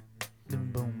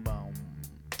 Boom, boom, boom.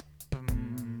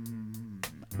 Boom.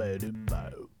 Ba-dum,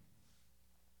 bow.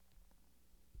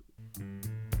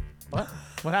 What?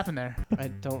 What happened there? I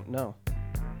don't know.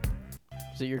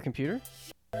 Is it your computer?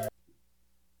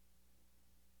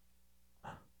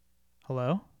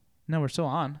 Hello? No, we're still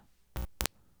on. What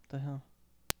the hell?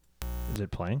 Is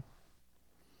it playing?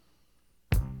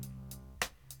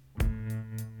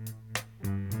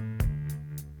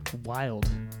 Wild.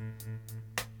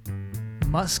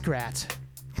 Muskrat.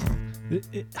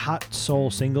 Hot soul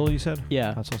single, you said?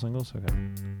 Yeah. Hot soul singles? Okay.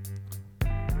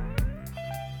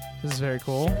 This is very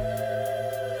cool.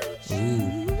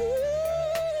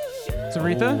 It's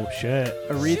Aretha? Oh, shit.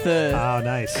 Aretha, Oh,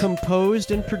 nice.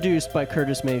 composed and produced by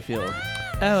Curtis Mayfield.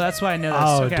 Oh, that's why I know this.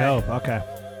 Oh, Okay. dope. Okay.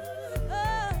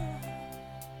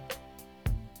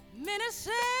 Many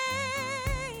say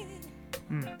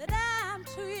Hmm. that I'm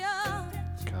too young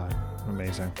God,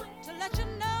 amazing. to let you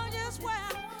know just where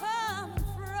I'm coming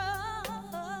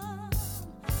from.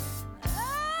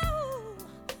 Oh,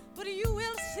 but you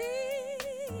will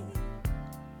see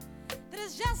that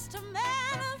it's just a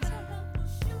matter of time.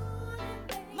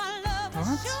 My love will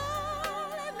What?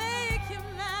 surely make you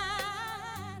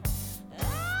mine.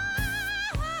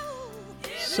 Oh,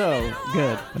 So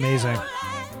good. Amazing.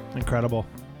 Incredible.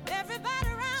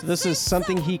 So this is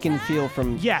Something He Can Feel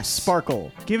from Yes.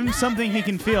 Sparkle. Give him something he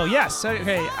can feel. Yes.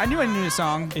 Okay. I knew the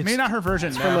song. It's- Maybe not her version.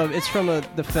 It's from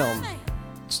the film.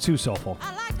 It's too soulful.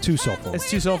 Too soulful. It's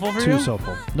too soulful for Too you?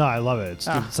 soulful. No, I love it.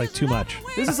 Ah. It's like too much.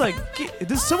 This is like,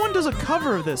 someone does a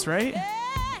cover of this, right?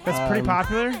 That's pretty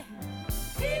popular.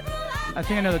 I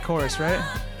think I know the chorus, right?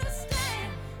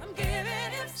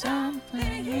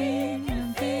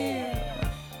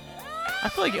 I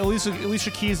feel like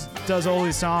Alicia Keys does all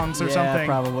these songs or Yeah, something.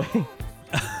 probably.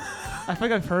 I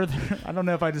think I've heard. I don't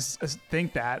know if I just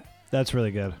think that, That's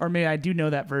really good. or maybe I do know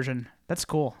that version. That's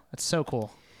cool. That's so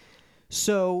cool.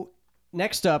 So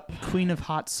next up, Queen of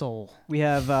Hot Soul. we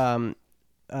have a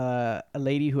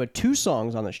lady who had 2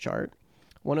 songs on this chart.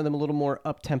 One of them a little more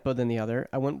up tempo than the other.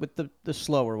 I went with the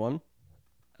slower one.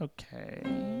 Okay.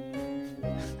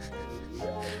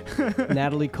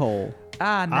 Natalie Cole.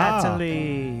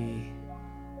 Natalie.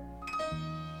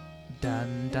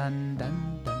 Dun dun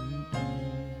dun dun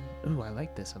dun. Ooh, I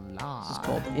like this a lot. This is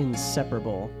called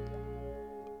Inseparable.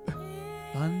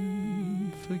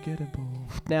 Unforgettable.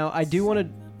 Now, I do want to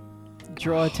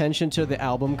draw attention to the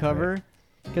album cover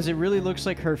because it really looks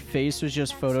like her face was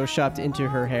just photoshopped into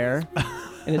her hair,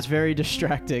 and it's very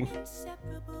distracting.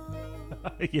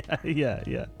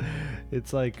 yeah.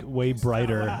 It's like way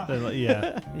brighter. Than,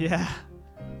 yeah. Yeah.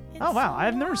 Oh wow,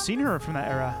 I've never seen her from that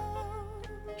era.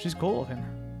 She's cool looking.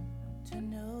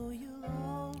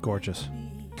 Gorgeous.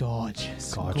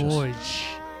 Gorgeous. Gorgeous. Gorge.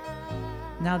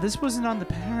 Now this wasn't on the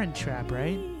Parent Trap,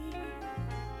 right?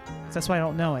 That's why I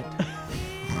don't know it.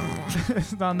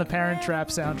 It's not on the Parent Trap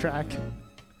soundtrack.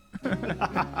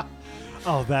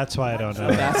 Oh, that's why I don't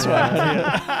know. That's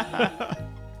why.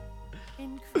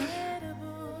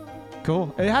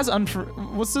 Cool. It has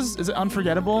what's this? Is it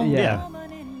Unforgettable? Yeah.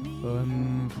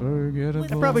 Unforgettable.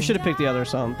 I probably should have picked the other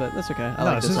song, but that's okay. I No,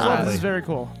 like this this is one. lovely. This is very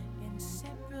cool.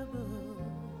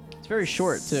 It's very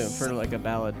short too for like a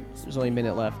ballad. There's only a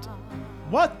minute left.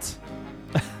 What?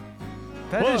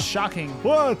 That Whoa. is shocking.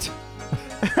 What?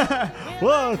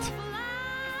 What?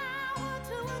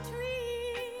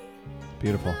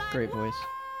 Beautiful. Great voice.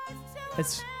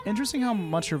 It's interesting how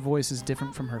much her voice is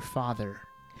different from her father,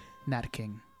 Nat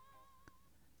King.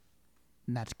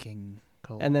 Nat King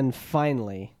Cole. And then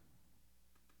finally,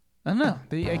 I don't know.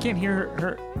 I can't hear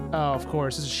her. Oh, of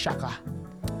course. This is Shaka.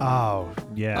 Oh,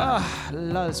 yeah. I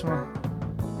love this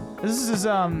one. This is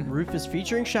Rufus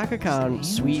featuring Shaka Khan,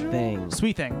 Sweet Thing.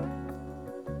 Sweet Thing.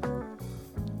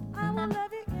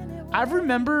 I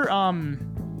remember,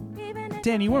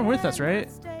 Dan, you weren't with us, right?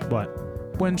 What?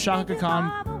 When Shaka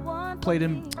Khan played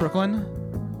in Brooklyn.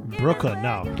 Brooklyn?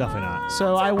 No, definitely not.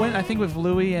 So I went, I think, with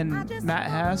Louie and Matt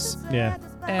Hess, Yeah.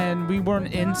 and we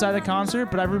weren't inside the concert,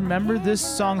 but I remember this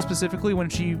song specifically when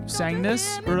she sang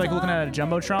this. We were like looking at a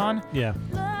Jumbotron. Yeah.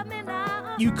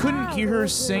 You couldn't hear her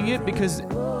sing it because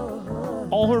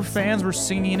all her fans were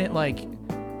singing it like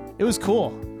it was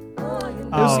cool.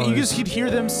 You just could hear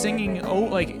them singing. Oh,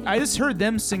 like I just heard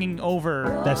them singing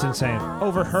over That's insane.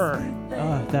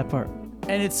 her, That part.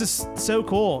 and it's just so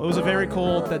cool. It was a very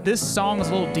cool that this song is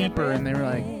a little deeper, and they were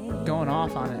like going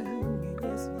off on it.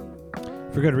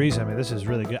 For good reason. I mean, this is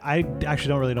really good. I actually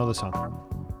don't really know this song.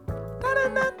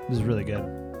 This is really good.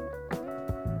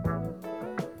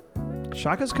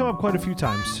 Shaka's come up quite a few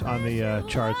times on the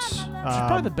charts. She's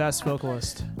probably the best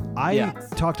vocalist. I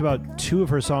talked about 2 of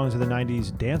her songs in the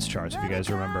 90s dance charts, if you guys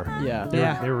remember. Yeah.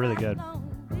 Yeah. They were really good.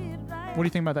 What do you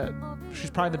think about that? She's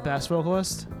probably the best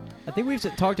vocalist. I think we've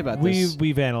talked about this.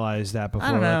 We've analyzed that before.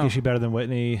 I don't know. Like, is she better than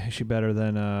Whitney? Is she better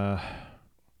than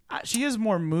She has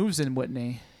more moves than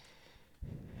Whitney.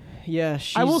 Yeah,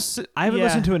 she's, I will. I haven't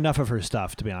listened to enough of her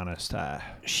stuff, to be honest.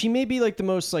 She may be like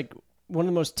one of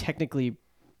the most technically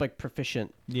like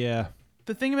proficient. Yeah.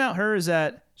 The thing about her is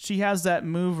that she has that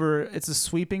move where it's a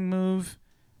sweeping move.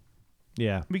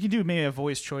 Yeah. We can do maybe a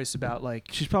voice choice about like.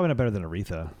 She's probably not better than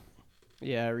Aretha.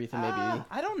 Yeah, Aretha maybe.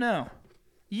 I don't know.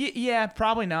 Yeah,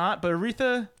 probably not. But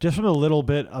Aretha Just from a little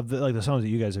bit of the songs that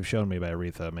you guys have shown me by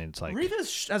Aretha, I mean, it's like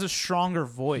has a stronger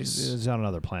voice, it's on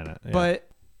another planet. Yeah. but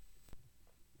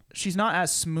she's not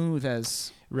as smooth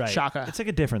as right. Chaka. It's like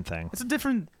a different thing. It's a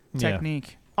different Yeah.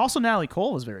 technique. Also, Natalie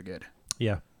Cole was very good.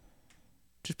 Yeah.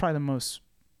 She's probably the most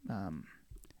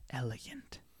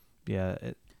elegant. Yeah.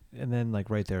 And then like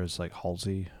right there is like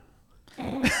Halsey.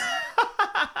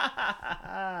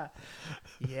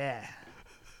 Yeah.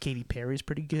 Katy Perry's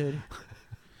pretty good.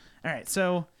 All right,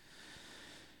 so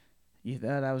you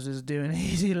thought I was just doing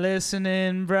easy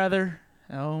listening, brother?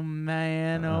 Oh,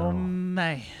 man. Oh,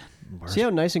 man. See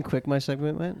how nice and quick my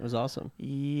segment went? It was awesome.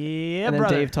 Yeah, And then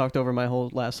brother. Dave talked over my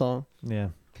whole last song. Yeah.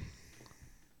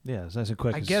 Yeah, it's nice and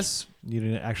quick. I 'cause guess you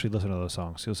didn't actually listen to those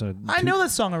songs. You listen to I know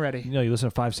that song already. No, you listen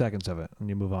to 5 seconds of it and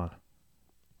you move on.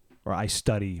 Or I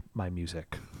study my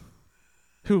music.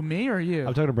 Who, me or you?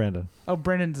 I'm talking to Brandon. Oh,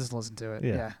 Brendan just listened to it.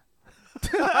 Yeah.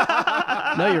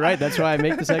 Yeah. No, you're right. That's why I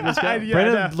make the segments go. Yeah, I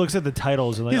Brandon know. looks at the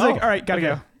titles and like, He's oh, like, all right,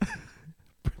 gotta okay. go.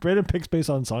 Brandon picks based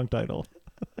on song title.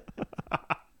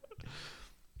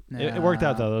 It worked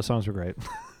out though. Those songs were great.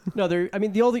 No, I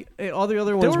mean, all the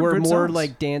other ones were were good more songs.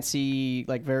 like dancey,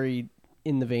 like very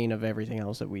in the vein of everything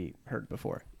else that we heard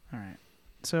before. All right.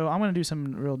 So I'm going to do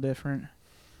something real different.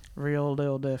 Real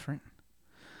different.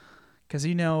 Because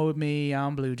you know me,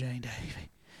 I'm Blue Jane Davy.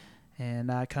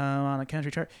 And I come on a country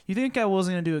chart. You think I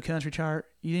wasn't going to do a country chart?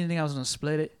 You didn't think I was going to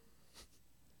split it?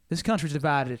 This country's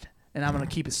divided, and I'm going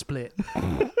to keep it split.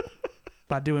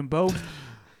 By doing both.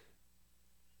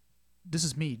 This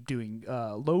is me doing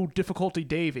low difficulty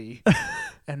Davy.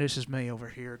 And this is me over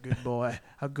here, good boy.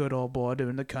 A good old boy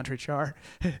doing the country chart.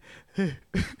 Oh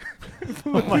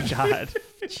my God.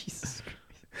 Jesus.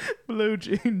 Blue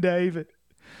Jean David.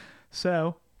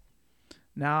 So,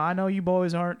 now I know you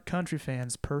boys aren't country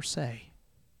fans per se.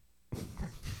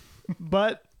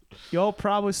 But y'all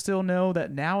probably still know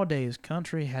that nowadays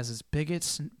country has its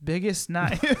biggest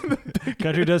night.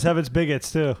 Country does have its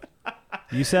bigots too.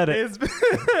 You said it.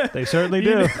 They certainly You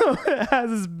do. know, it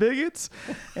has its bigots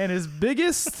and its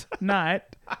biggest night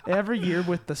every year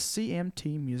with the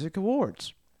CMT Music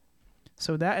Awards.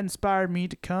 So that inspired me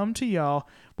to come to y'all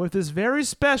with this very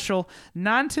special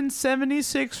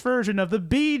 1976 version of the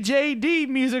BJD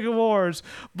Music Awards,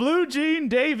 Blue Jean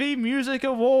Davy Music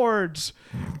Awards.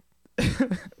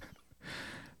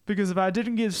 Because if I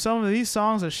didn't give some of these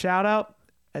songs a shout out,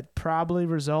 it'd probably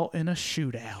result in a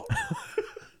shootout.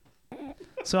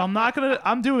 So I'm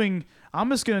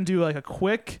just gonna do like a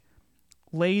quick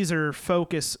laser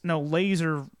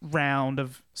round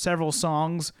of several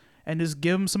songs and just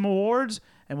give them some awards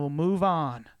and we'll move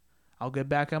on. I'll get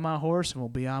back on my horse and we'll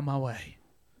be on my way.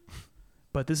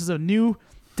 But this is a new,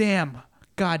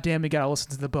 goddamn, we gotta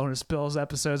listen to the Bonus Bills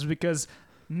episodes because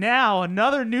now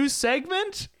another new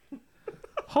segment?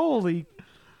 Holy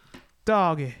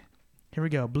doggy. Here we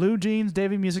go. Blue Jeans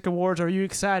Davy Music Awards. Are you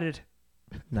excited?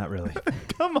 Not really.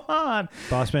 Come on.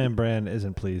 Bossman Brand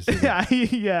isn't pleased. Is he?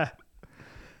 Yeah.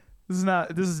 This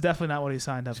is definitely not what he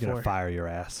signed up He's gonna for. fire your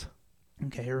ass.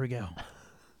 Okay, here we go.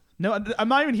 No, I'm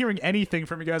not even hearing anything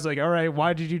from you guys. Like, all right,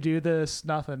 why did you do this?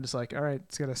 Nothing. Just like, all right,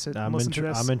 it's gonna sit and listen to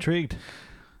this. I'm intrigued.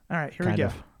 All right, here we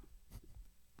go.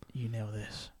 You know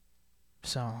this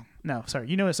song. No, sorry,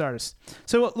 you know this artist.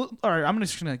 So, all right, I'm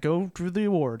just gonna go through the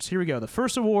awards. Here we go. The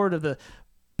first award of the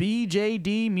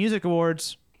BJD Music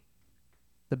Awards,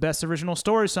 the best original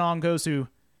story song, goes to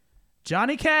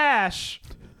Johnny Cash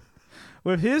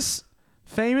with his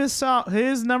famous song,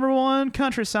 his number one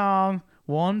country song,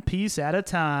 "One Piece at a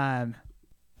Time."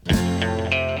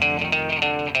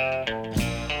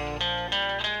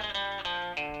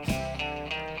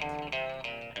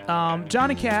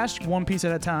 Johnny Cash, "One Piece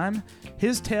at a Time."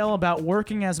 His tale about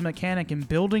working as a mechanic and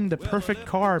building the perfect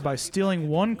car by stealing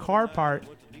one car part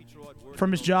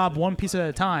from his job one piece at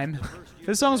a time.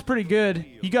 This song's pretty good.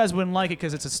 You guys wouldn't like it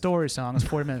because it's a story song. It's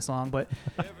 40 minutes long, but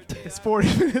it's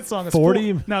 40 minutes long. It's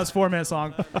 40? No, it's 4 minutes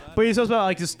long. But he talks about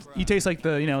like just he takes like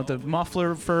the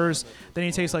muffler furs, then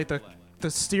he takes like the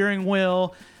steering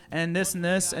wheel and this,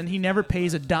 and he never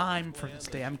pays a dime for this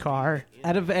damn car.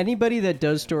 Out of anybody that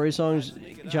does story songs,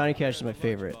 Johnny Cash is my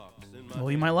favorite. Well,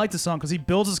 you might like the song because he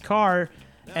builds his car,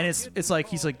 and it's like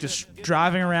he's like just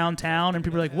driving around town, and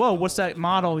people are like, "Whoa, what's that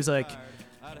model?" He's like,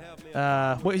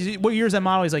 what year is that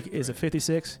model? He's like, is it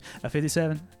 56, a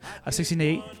 57, a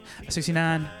 68, a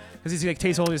 69? Because he's like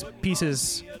takes all these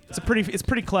pieces. It's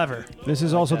pretty clever. This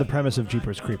is also the premise of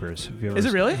Jeepers Creepers. Is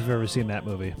it really? If you've ever seen that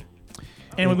movie.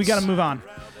 Anyway, we got to move on.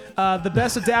 The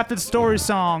best adapted story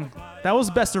song. That was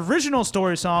the best original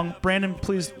story song. Brandon,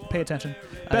 please pay attention.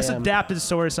 Best am. adapted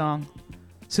story song.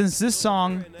 Since this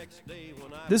song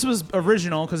this was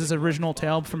original because it's an original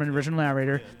tale from an original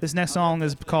narrator. This next song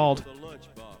is called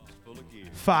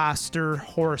Faster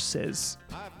Horses.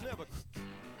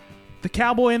 The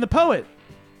Cowboy and the Poet,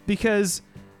 because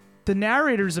the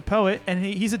narrator is a poet and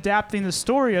he's adapting the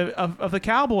story of the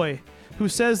cowboy who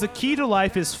says the key to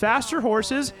life is faster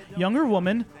horses, younger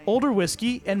woman, older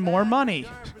whiskey, and more money.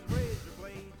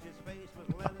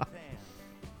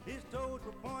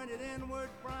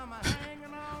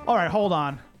 All right, hold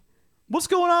on. What's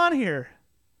going on here?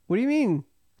 What do you mean?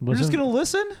 You're just going to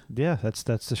listen? Yeah, that's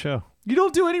the show. You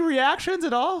don't do any reactions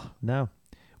at all? No.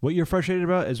 What you're frustrated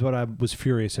about is what I was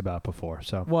furious about before.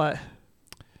 So What?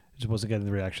 just wasn't getting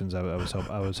the reactions I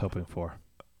was hoping for.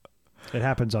 It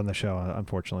happens on the show,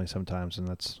 unfortunately, sometimes, and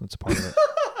that's a part of it.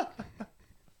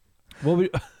 What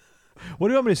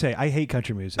do you want me to say? I hate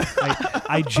country music.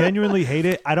 I genuinely hate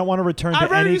it. I don't want to return to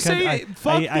I'd rather any you say, country.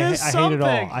 fuck I this hate it all.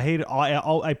 something. I hate it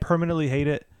all. I permanently hate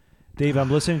it. Dave, I'm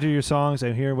listening to your songs.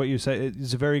 I'm hearing what you say.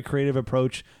 It's a very creative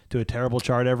approach to a terrible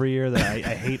chart every year. That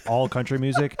I hate all country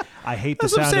music. I hate the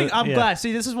That's what sound. I'm saying. of, I'm yeah. glad.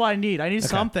 See, this is what I need. I need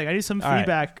something. I need some All right.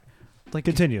 feedback. Like,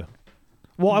 Continue.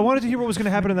 Well, I wanted to hear what was going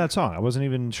to happen in that song. I wasn't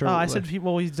even sure. I said,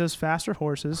 well, he does faster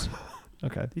horses.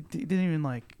 Okay. He didn't even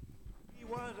like.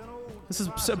 This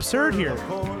is absurd here.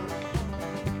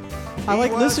 I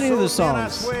like listening to the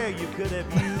songs.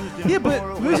 Yeah,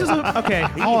 but this is okay.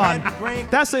 Hold on.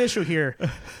 That's the issue here.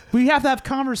 We have to have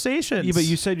conversations. Yeah, but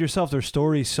you said yourself they're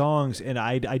story songs, and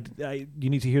you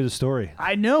need to hear the story.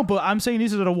 I know, but I'm saying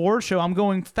this is an award show. I'm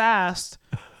going fast,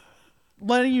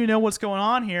 letting you know what's going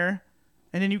on here,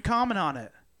 and then you comment on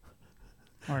it.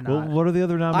 Or not. Well, what are the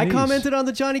other I nominees? commented on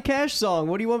the Johnny Cash song.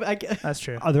 What do you want? That's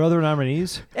true. Are there other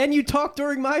nominees? And you talked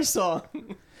during my song.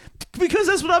 Because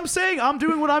that's what I'm saying. I'm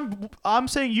doing what I'm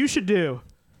saying you should do.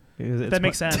 That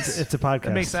makes sense. It's a podcast.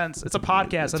 That makes sense. It's a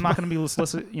podcast. I'm not going to be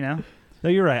listen. You know. No,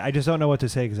 you're right. I just don't know what to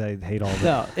say because I hate all of it.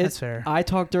 No, That's fair. I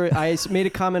talked during. I made a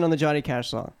comment on the Johnny Cash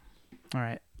song. All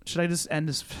right. Should I just end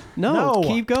this? No, No.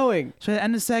 keep going. Should I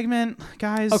end this segment,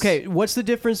 guys? Okay, what's the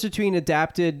difference between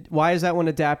adapted? Why is that one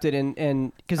adapted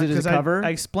and because it is a cover? I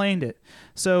explained it.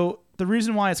 So the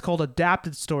reason why it's called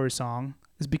adapted story song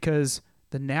is because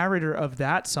the narrator of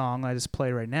that song I just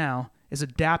played right now is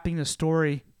adapting the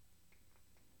story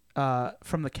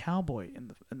from the cowboy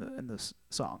in this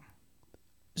song.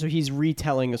 So he's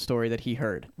retelling a story that he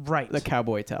heard. Right. The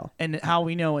cowboy tell. And how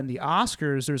we know in the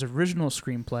Oscars there's original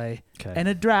screenplay Okay. and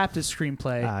adapted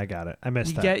screenplay. I got it. I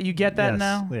missed You that. get that Yes.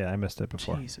 now? Yeah, I missed it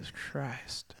before. Jesus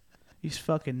Christ. These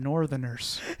fucking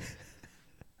northerners.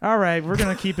 All right, we're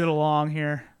going to keep it along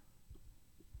here.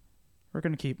 We're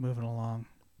going to keep moving along.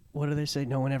 What do they say?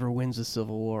 No one ever wins a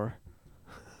civil war.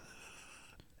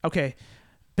 Okay.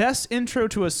 Best intro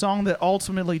to a song that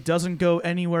ultimately doesn't go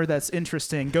anywhere that's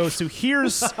interesting goes to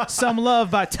Here's Some Love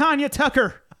by Tanya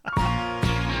Tucker.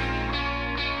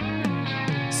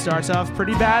 Starts off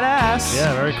pretty badass.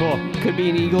 Yeah, very cool. Could be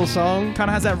an Eagle song. Kind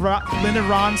of has that Linda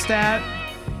Ronstadt.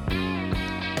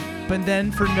 But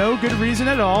then, for no good reason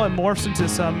at all, it morphs into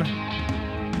some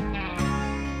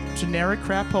generic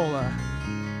crapola.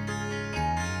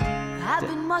 I've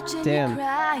been watching Damn. you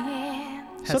crying.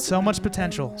 Had so much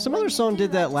potential. Some other song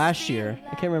did that last year.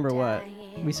 I can't remember what.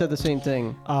 We said the same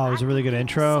thing. Oh, it was a really good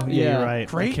intro. Yeah. You're right.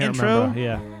 Great I can't intro. remember.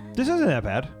 Yeah. This isn't that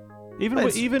bad. Even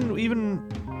It's- even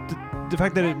the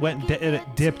fact that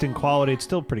it dipped in quality, it's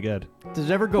still pretty good. Does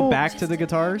it ever go back to the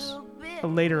guitars?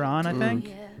 Later on, I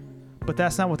think. But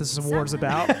that's not what this award's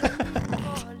about.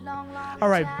 All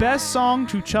right, best song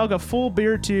to chug a full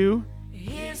beer to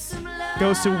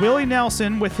goes to Willie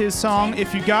Nelson with his song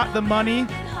 "If You Got the Money,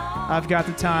 I've Got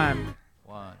the Time."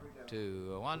 1,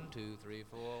 2, 1, 2, 3,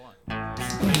 4,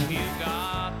 1. If you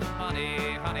got the money,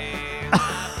 honey,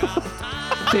 I've got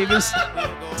time. Davis.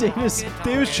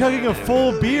 David's chugging a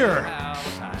full beer.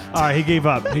 All right, he gave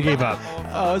up. Oh,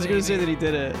 I was gonna say that he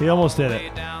did it. He almost did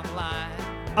it. Down the line.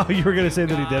 Oh, you were gonna say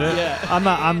that he did it? Yeah.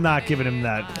 I'm not giving him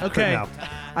that. Okay, No.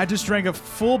 I just drank a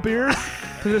full beer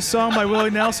to this song by Willie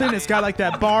Nelson. It's got like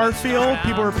that bar feel.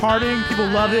 People are partying. People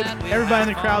love it. Everybody in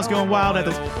the crowd's going wild at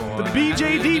the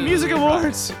BJD Music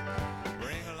Awards.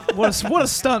 What a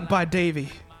stunt by Davey.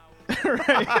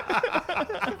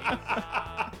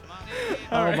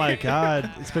 Oh my God,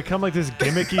 it's become like this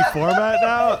gimmicky format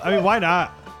now. I mean, why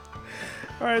not?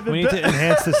 All right, We need to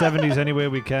enhance the 70s any way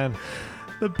we can.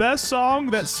 the best song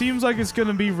that seems like it's going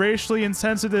to be racially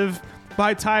insensitive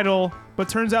by title, but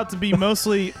turns out to be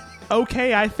mostly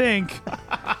okay, I think,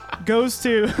 goes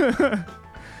to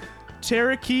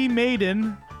Cherokee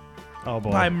Maiden Oh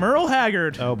boy. by Merle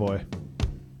Haggard. Oh boy.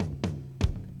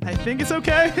 I think it's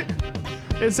okay.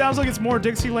 It sounds like it's more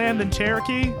Dixieland than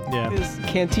Cherokee. Yeah. His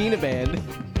Cantina band.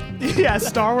 Yeah,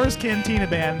 Star Wars Cantina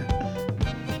Band.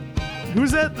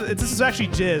 Who's that? This is actually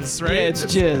jizz, right? Yeah, it's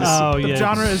jizz. Oh, The yeah.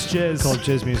 genre it's is jizz. called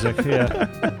jizz music.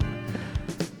 Yeah.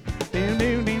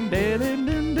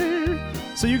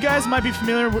 So you guys might be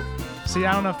familiar with... See,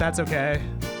 I don't know if that's okay.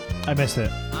 I missed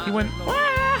it. He went...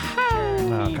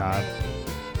 Oh, God.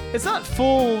 It's not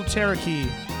full Cherokee.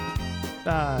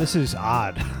 This is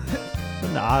odd.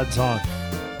 An odd song.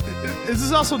 This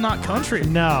is also not country.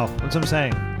 No, that's what I'm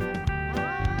saying.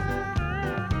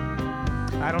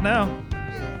 I don't know.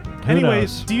 Who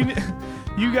Anyways, knows?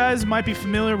 you guys might be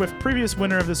familiar with previous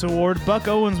winner of this award, Buck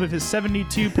Owens, with his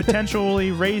 72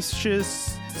 potentially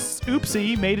racist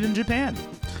oopsie made in Japan.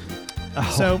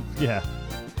 Oh, So yeah.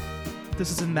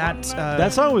 this is in that.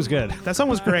 That song was good. That song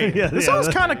was great. Yeah, this yeah, song's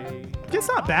that- kind of. It's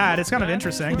not bad. It's kind of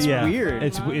interesting. Yeah. weird.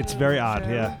 It's very odd.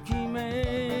 Yeah.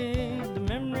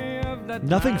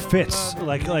 Nothing fits.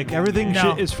 Like everything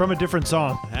No. is from a different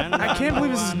song. I can't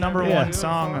believe this is number Yeah. one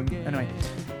song. Anyway,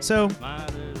 so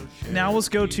now let's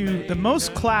go to the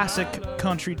most classic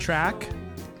country track.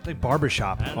 Like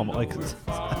barbershop. Almost like it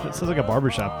sounds like a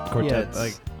barbershop Yeah, quartet. it's,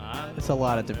 Like it's a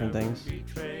lot of different things.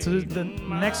 So the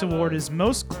next award is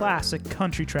most classic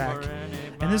country track,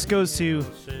 and this goes to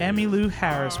Emmylou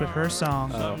Harris with her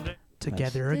song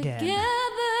 "Together Again," Together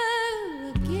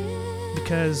again.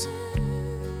 because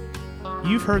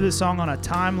you've heard this song on a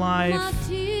Timeline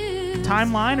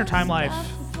or Time Life.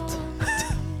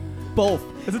 Both.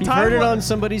 It's a You've Time heard it Li- on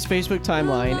somebody's Facebook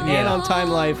timeline and Yeah. on Time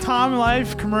Life. Time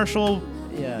Life commercial.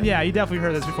 Yeah. Yeah, you definitely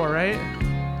heard this before, right?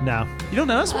 no, You don't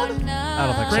know this one? I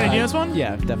don't think so. Brandon, you know this one?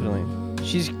 Yeah, definitely.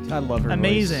 I love her voice.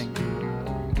 Amazing.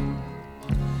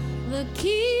 The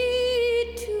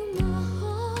key to my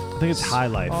heart. I think it's High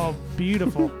Life. Oh,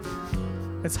 beautiful.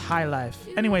 It's High Life.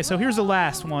 Anyway, so here's the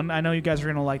last one. I know you guys are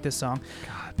gonna like this song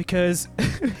because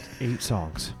 8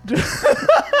 songs.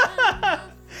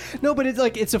 No, but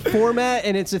it's a format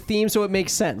and it's a theme, so it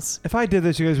makes sense. If I did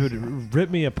this, you guys would rip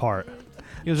me apart.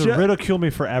 You guys would ridicule me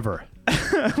forever.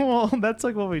 well, that's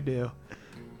like what we do.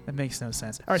 That makes no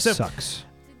sense. All right, so Sucks.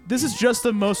 this is just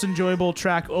the most enjoyable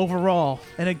track overall,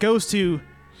 and it goes to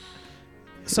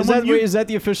someone Is that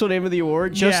the official name of the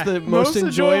award? Just Yeah, the most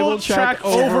enjoyable track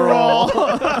overall.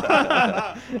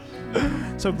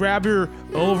 So grab your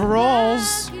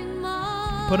overalls,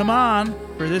 put them on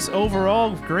for this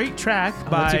overall great track Oh,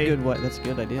 by that's a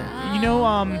good idea. you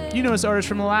know this artist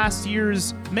from last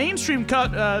year's mainstream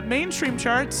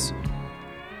charts,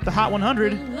 the Hot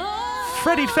 100,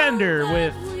 Freddie Fender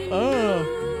with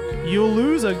 "You'll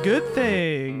Lose a Good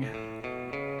Thing."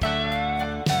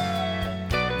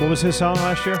 What was his song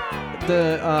last year?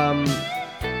 The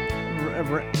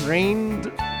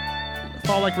rain.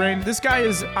 Fall Like Rain. This guy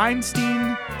is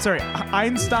Einstein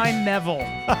Neville.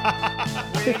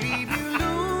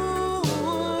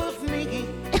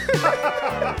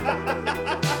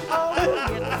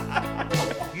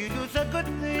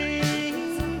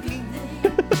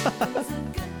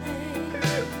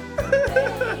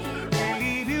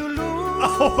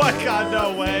 Oh my God!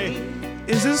 No way.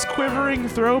 Is this quivering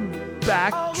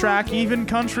throwback track even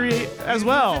country as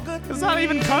well? It's not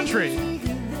even country.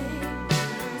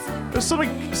 There's some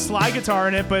like slide guitar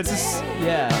in it, but it's just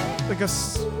Yeah. like a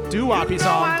doo-woppy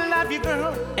song.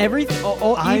 Everything.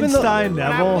 Einstein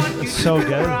Neville is so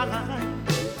good.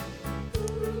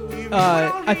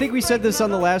 I think we said this on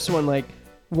the last one. Like,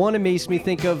 one, it makes me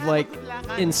think of like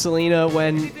in Selena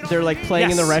when they're like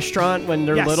playing in the Yes. restaurant when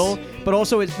they're Yes. little, but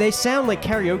also they sound like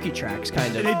karaoke tracks,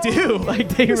 kind of. They do. Like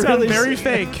they sound really very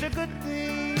fake.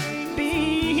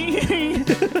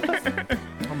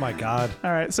 Oh my God.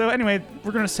 All right. So anyway,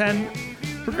 we're gonna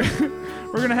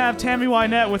have Tammy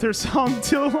Wynette with her song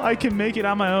 "Till I Can Make It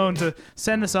on My Own" to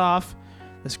send us off.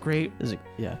 This great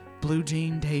Yeah. Blue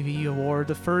Jean Davy Award,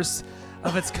 the first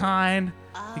of its kind.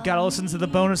 You gotta listen to the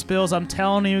bonus bills. I'm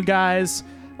telling you guys,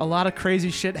 a lot of crazy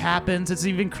shit happens. It's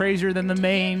even crazier than the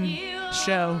main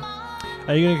show.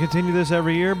 Are you gonna continue this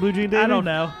every year, Blue Jean Davy? I don't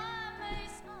know.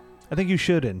 I think you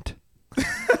shouldn't.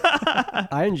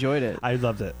 I enjoyed it. I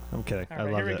loved it. I'm kidding. All I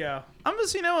right, loved here we it. go. I'm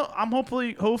just, I'm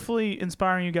hopefully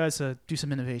inspiring you guys to do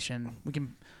some innovation. We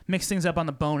can mix things up on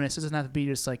the bonus. It doesn't have to be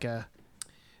just like a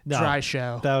No, dry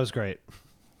show. that was great.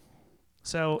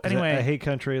 So 'Cause anyway, I hate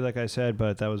country, like I said,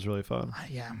 but that was really fun.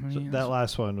 yeah, I So mean, that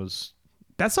last one was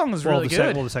that song was well, really the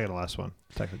good. the second to last one,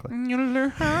 technically. All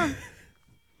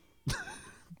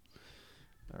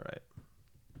All right.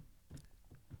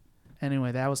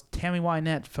 Anyway, that was Tammy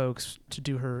Wynette, folks, to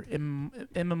do her in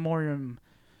memoriam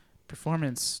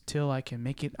performance "Till I Can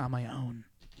Make It on My Own,"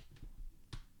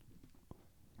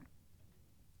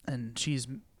 and she's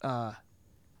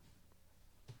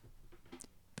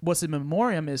what's in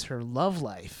memoriam is her love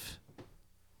life,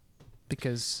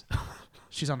 because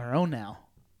she's on her own now.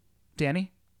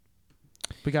 Danny,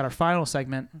 we got our final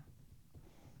segment.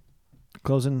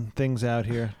 Closing things out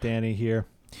here, Danny here,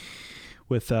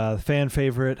 with fan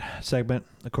favorite segment,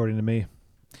 according to me.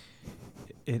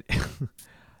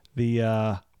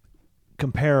 The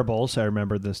comparables, I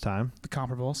remember this time. The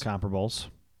comparables.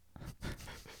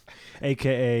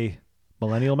 A.K.A.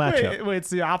 Millennial Matchup. Wait, it's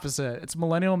the opposite. It's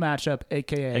millennial matchup,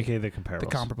 a.k.a. A.K.A. the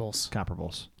comparables. the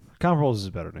comparables. Comparables is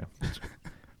a better name.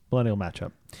 Millennial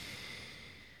Matchup.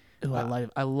 Ooh,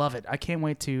 I love it. I can't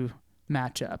wait to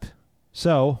match up.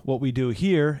 So what we do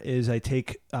here is I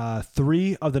take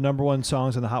 3 of the number 1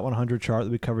 songs on the Hot 100 chart that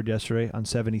we covered yesterday on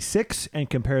 76 and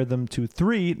compare them to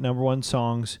 3 number 1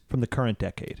 songs from the current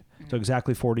decade. So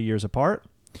exactly 40 years apart.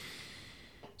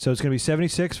 So it's going to be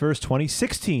 76 versus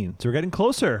 2016. So we're getting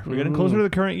closer. We're getting closer to the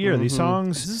current year. These This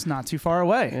songs, is not too far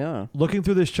away. Yeah. looking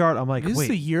through this chart, I'm like, This is the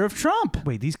wait, year of Trump.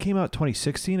 these came out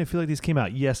 2016? I feel like these came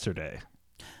out yesterday.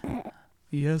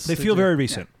 Yes. They feel very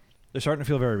recent. They're starting to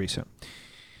feel very recent.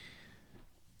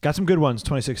 Got some good ones,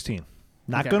 2016.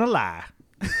 Not Okay. gonna lie.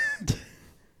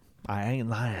 I ain't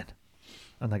lying.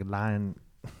 I'm like lying.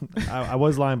 I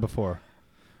was lying before.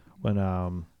 When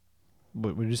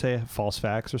what would you say? False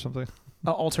facts or something?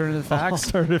 Alternative facts.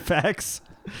 Alternative facts.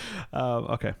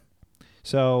 Okay.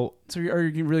 So So are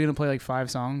you really gonna play like 5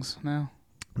 songs now?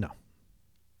 No.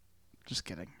 Just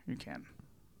kidding. You can.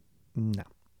 no.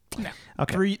 No.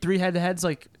 Okay. Three head-to-heads.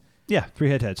 Like, Yeah, 3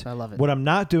 head-to-heads. I love it. What I'm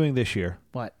not doing this year,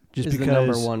 What? just Is because the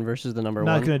number 1 versus the number I'm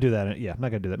 1. not going to do that. Yeah, I'm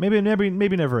not going to do that.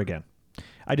 Maybe never again.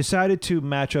 I decided to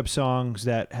match up songs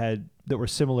that were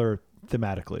similar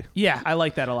thematically. Yeah, I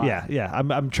like that a lot. Yeah.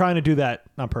 I'm trying to do that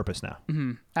on purpose now.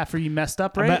 Hmm. After you messed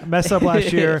up, I right? messed up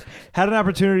last year. Had an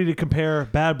opportunity to compare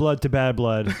Bad Blood to Bad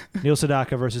Blood. Neil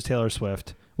Sedaka versus Taylor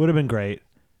Swift. Would have been great.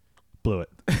 Blew it.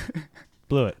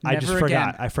 I just Never forgot.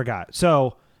 again. I forgot.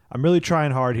 So I'm really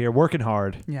trying hard here, working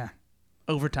hard. Yeah.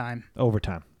 Overtime.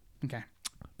 Overtime. Okay.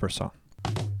 First song.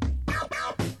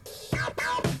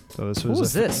 So this What was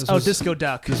was this? Oh, Disco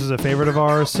Duck. This is a favorite of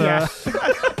ours Yeah.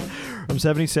 from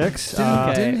 76.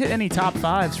 Didn't hit any top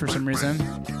 5s for some reason.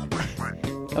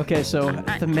 Okay, so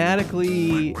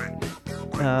thematically,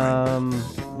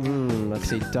 let's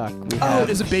see, duck. We Oh, have,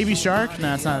 is it Baby Shark?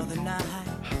 No, it's not.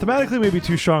 Thematically, maybe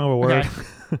too strong of a word. Okay.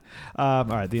 All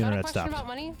right, the Is that a internet question stopped. about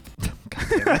money?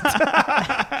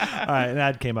 All right, an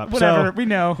ad came up. Whatever. So, we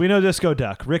know. we know Disco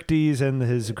Duck. Rick Dees and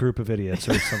his group of idiots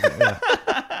or something. Yeah.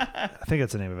 I think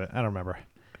that's the name of it. I don't remember.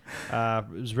 It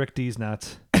was Rick Dees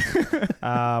Nuts.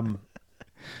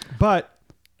 But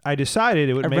I decided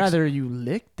it would I'd make rather you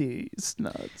lick these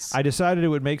nuts. I decided it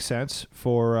would make sense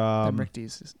for than Rick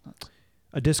Dees nuts.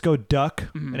 a Disco Duck,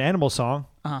 an animal song,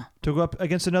 Uh-huh. to go up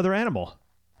against another animal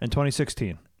in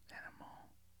 2016.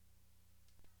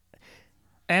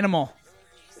 Animal.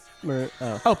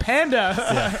 oh. Oh, Panda.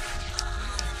 Yeah.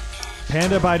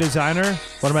 Panda by Designer,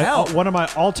 Hell. one of my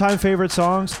all-time favorite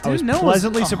songs. I was Didn't know it was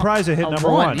pleasantly surprised it hit a number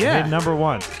one, one. yeah. It hit number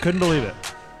 1. Couldn't believe it.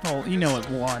 Well, you know it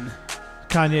won.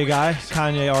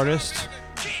 Kanye artist.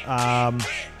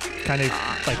 Kind of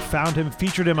like found him,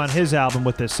 featured him on his album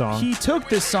with this song He took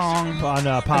this song, on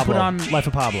and Pablo, put on Life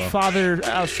of Pablo. Father,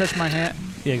 I'll stretch my hand.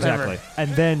 Yeah, exactly. And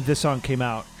then this song came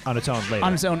out on its own later.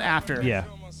 On its own after. Yeah.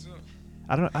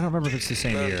 I don't remember if it's the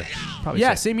same year. Probably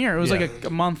Yeah, same year. It was Yeah. like a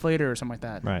month later or something like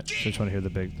that. Right. So you just want to hear the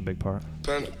big part.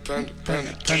 Panda, panda,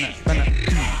 panda. Panda.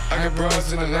 I got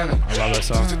broads in Atlanta. I love that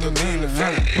song. To the lean, the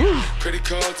family. Credit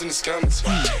cards and the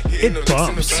scammers. Hitting the licks in the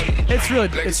bumps. family.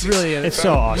 It's really It's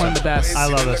so awesome. one of the best. I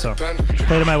love that song.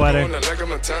 Played at my wedding.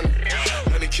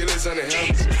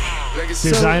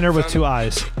 Designer with 2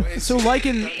 eyes. So like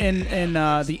in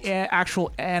the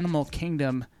actual animal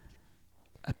kingdom,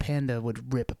 a panda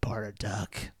would rip apart a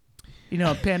duck. You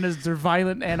know, pandas, they're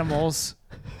violent animals.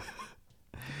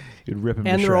 You'd rip him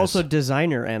And to they're shreds. also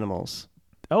designer animals.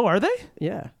 Oh, are they?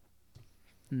 Yeah.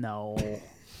 No.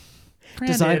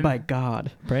 Designed by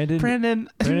God. Brandon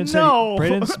said no.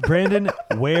 Brandon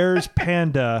wears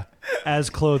panda as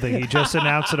clothing. He just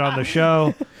announced it on the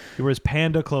show. He wears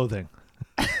panda clothing.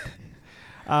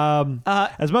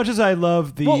 As much as I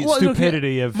love the Well,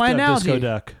 stupidity of my Disco analogy.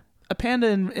 Duck. A panda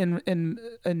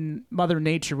in Mother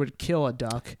Nature would kill a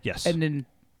duck. Yes. And in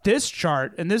this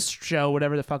chart, in this show,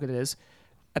 whatever the fuck it is,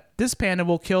 this panda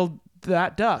will kill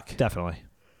that duck. Definitely.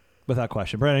 Without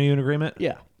question. Brandon, are you in agreement?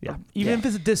 Yeah. Yeah. Even if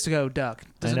it's a disco duck,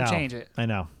 doesn't I know. change it. I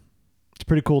know. It's a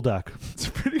pretty cool duck. It's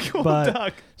a pretty cool But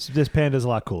duck. this panda's a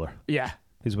lot cooler. Yeah.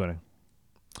 He's winning.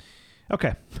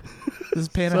 Okay. This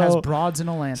panda So- has broads in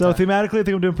Atlanta. So thematically, I think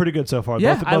I'm doing pretty good so far.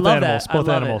 Yeah, both I love animals. that. Both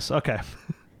I love animals. Okay.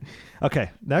 Okay,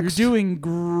 next. You're doing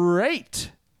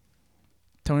great.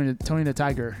 Tony the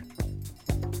Tiger.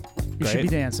 You should Great. be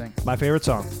dancing. My favorite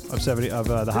song of the Hot This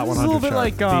is 100 a little bit chart.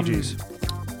 like, Bee Gees.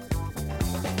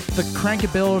 The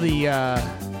crankability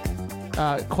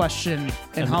question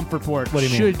in Hump Report. What do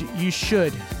you mean?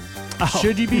 Should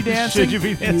you be dancing? Should you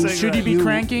be dancing? Should you be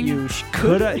cranking?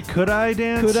 Could I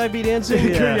dance? Could I be dancing?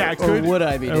 Yeah. Or would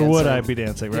I be dancing? Or would I be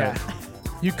dancing? Right. Yeah.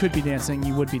 You could be dancing.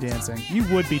 You would be dancing. You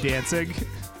would be dancing.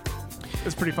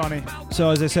 It's pretty funny. So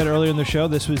as I said earlier in the show,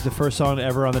 this was the first song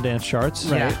ever on the dance charts.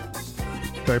 Right.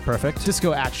 Very perfect.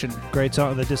 Disco action. Great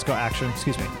song. The Disco Action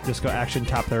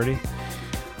Top 30.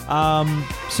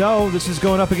 So this is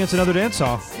going up against another dance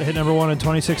song that hit number 1 in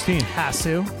 2016. Has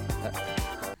to.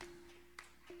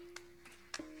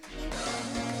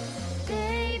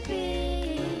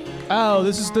 Oh,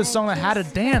 this is the song that had a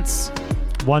dance.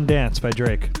 One Dance by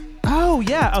Drake. Oh,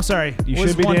 yeah. Oh, sorry. You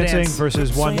Was Should Be One Dancing Dance.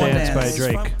 versus One Dance by Dance.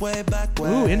 Drake.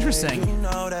 Ooh, interesting.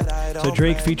 So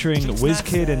Drake featuring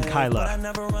Wizkid and Kyla.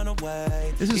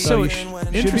 This is So so you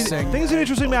should be, interesting. I think it's an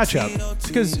interesting matchup.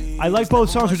 Because I like both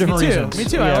songs for different reasons. Me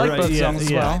too. I like right, both yeah, songs as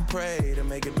yeah.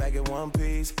 well.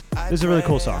 This is a really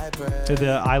cool song. To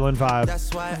the island vibe.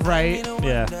 Right.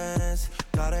 Yeah.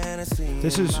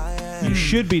 This is You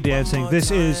Should Be Dancing.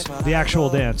 This is the actual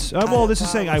dance. Well, this is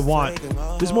saying I want.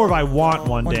 This is more of I want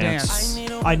one dance.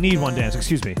 I need one dance.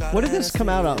 Excuse me. What did this come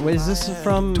out on? Is this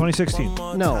from 2016.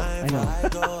 No, I know.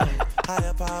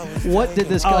 What did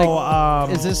this?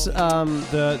 Is this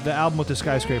the album with the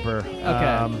skyscraper?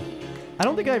 Okay. I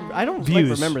don't think I don't Views.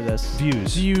 like, remember this.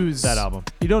 Views. That album.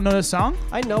 You don't know this song?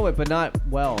 I know it, but not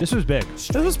well. This was big. This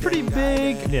was pretty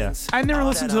big. Yeah. I never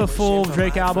listened to a full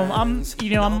Drake album.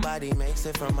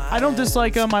 I don't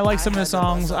dislike them. I like some of the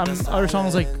songs. Other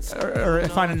songs I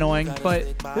find annoying,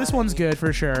 but this one's good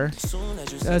for sure.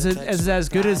 Is it as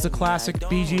good as the classic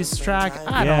Bee Gees track?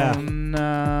 I Yeah. don't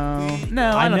know.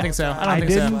 No, I don't think so. I don't think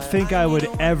didn't so. think I would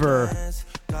ever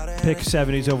pick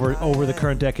 70s over the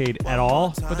current decade at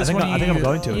all. But This I think I'm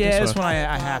going to. Yeah, this this one I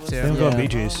have I think I'm to. going Yeah. Bee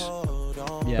Gees.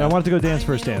 Yeah. But I wanted to go Dance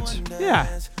First Dance.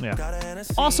 Yeah. Yeah.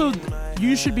 Also,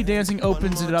 You Should Be Dancing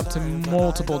opens it up to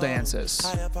multiple dances.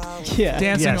 yeah.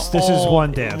 Dancing Yes, this is all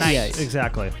one dance. night. Yes.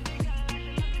 Exactly.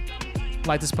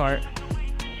 Like this part.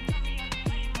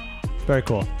 Very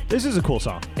cool. This is a cool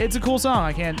song. It's a cool song.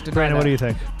 I can't deny Brandon, that. what do you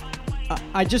think?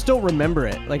 I just don't remember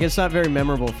it. Like, it's not very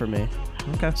memorable for me.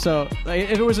 Okay. So, like,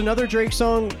 if it was another Drake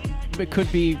song, it could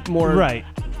be more. Right.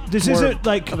 This more isn't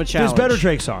like of a there's challenge. better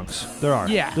Drake songs. There are.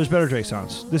 Yeah. There's better Drake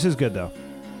songs. This is good though.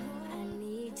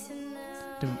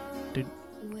 Dude,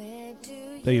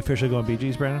 Are you officially going Bee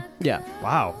Gees, Brandon? Yeah.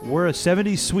 Wow. We're a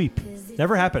 70s sweep.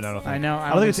 Never happened, I don't think. I know. I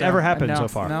don't think it's so. ever happened No, so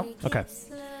far. No. Okay.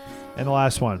 And the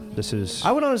last one. This is.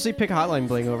 I would honestly pick Hotline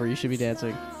Bling over You Should Be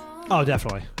Dancing. Oh,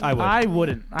 definitely. I would. I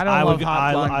wouldn't. I don't I love would.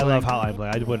 Hotline I Bling. love Hotline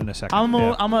Bling. I would in a second. I'm a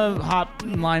Yeah. I'm a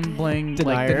Hotline Bling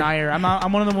like Denier. denier.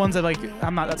 I'm one of the ones that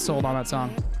I'm not that sold on that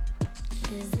song.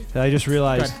 I just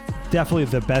realized Good. definitely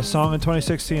the best song in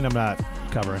 2016. I'm not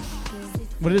covering.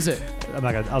 What is it? I'm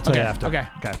not gonna. I'll tell you Okay, after. okay.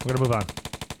 Okay. We're gonna move on.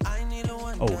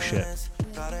 Oh shit.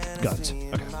 Guns.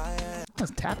 Okay.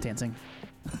 That's tap dancing.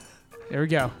 There we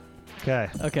go. Okay.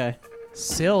 Okay.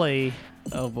 Silly.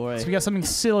 Oh boy. So we got something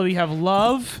silly. We have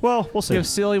love. Well, we'll We see. have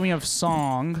silly. We have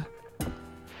song.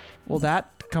 Will that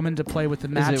come into play with the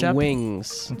Is matchup? it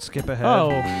Wings? Let's skip ahead. Oh.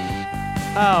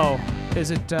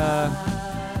 Is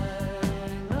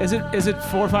it? Is it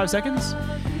 4 or 5 seconds?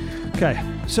 Okay.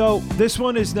 So this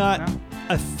one is not No?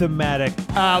 a thematic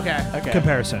Okay. Okay.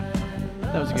 comparison.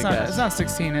 That was a It's good not, guess. it's not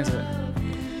 16, is it?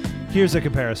 Here's a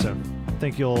comparison. I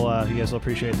think you guys will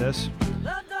appreciate this.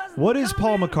 What is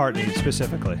Paul McCartney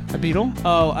specifically? A beetle?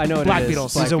 Oh, I know what Black it is.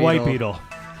 Beatles. Black He's a white beetle.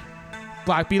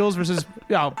 Black Beatles versus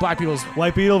Black Beatles.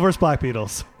 White Beetle versus Black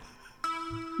Beatles.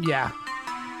 Yeah.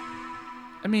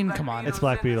 I mean, come on. It's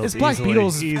Black Beatles. It's Black easily,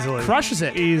 Beatles easily crushes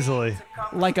it. easily.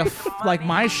 like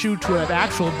my shoe to an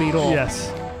actual beetle.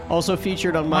 Yes. Also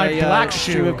featured on My my, black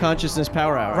Stream shoe. of Consciousness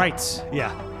Power Hour. Right.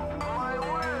 Yeah.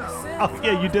 Oh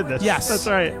yeah, you did this. Yes. That's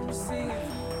right.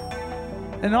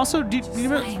 And also, do you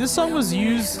remember, this song was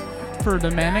used for the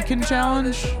mannequin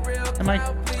challenge. Am I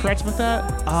correct with that?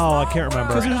 Oh, I can't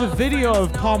Because remember. there's a video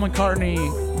of Paul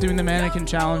McCartney doing the mannequin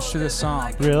challenge to this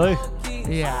song. Really?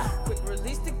 Yeah.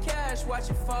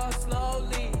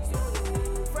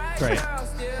 Great.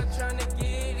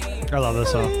 I love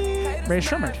this song. Ray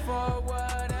Sherman.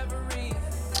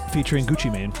 Featuring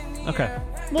Gucci Mane. Okay.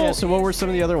 Yeah, so what were some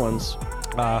of the other ones?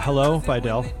 Hello by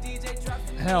Adele.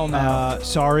 Hell no.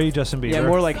 Sorry, Justin Bieber. Yeah,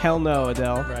 more like Hell No,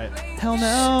 Adele. Right. Hell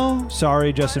no.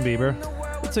 Sorry, Justin Bieber.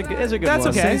 It's a good That's one.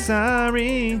 okay. Say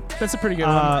sorry. That's a pretty good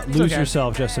one. It's Lose okay.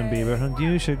 Yourself, Justin Bieber.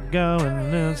 You should go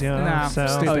and lose yourself.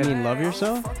 stupid. Oh, you mean Love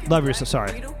Yourself? Love Yourself.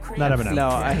 Sorry. Not Eminem. No,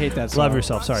 I hate that song. Love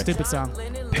Yourself. Sorry. Stupid song.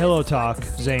 Pillow Talk,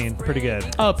 Zayn. Pretty good.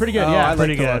 Oh, pretty good. Oh, Yeah. I like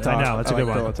Pretty Pillow good. Talk. I know. That's a good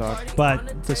like one. Pillow Talk.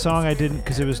 But the song I didn't,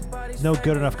 because it was no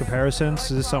good enough comparison,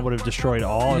 so this song would have destroyed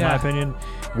all, in my Yeah. opinion.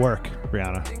 Work,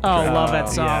 Rihanna. Oh, love that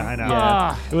song. Yeah, I know.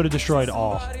 Ah. It would have destroyed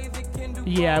all.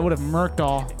 Yeah, I would have murked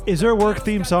all. Is there a work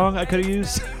theme song I could have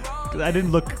used? 'Cause I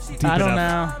didn't look deep I don't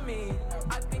enough. know.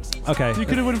 Okay. You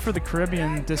could have went for the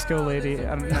Caribbean disco lady.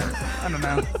 I don't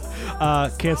know.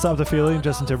 Can't Stop the Feeling,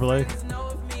 Justin Timberlake.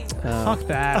 Fuck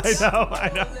that.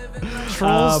 I know.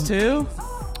 Trolls too?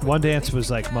 One Dance was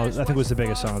like I think was the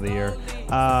biggest song of the year.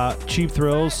 Cheap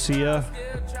Thrills, Sia,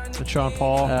 and Sean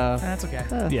Paul. That's okay.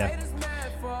 Yeah.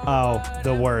 Oh,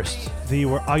 the worst.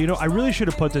 Oh, I really should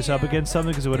have put this up against something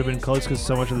because it would have been close because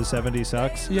so much of the 70s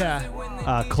sucks. Yeah.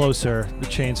 Closer, the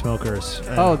Chainsmokers,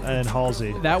 and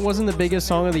Halsey. That wasn't the biggest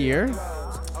song of the year?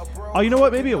 Oh, you know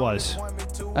what? Maybe it was.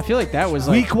 I feel like that was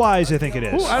like... Week-wise, I think it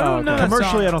is. Ooh, I don't know that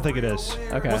Commercially, song. I don't think it is.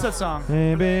 Okay. What's that song?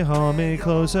 Maybe hold me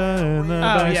closer in the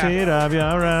backseat of your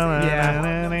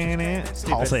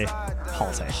Halsey.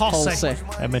 Halsey.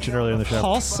 I mentioned earlier in the show.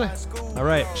 Halsey. All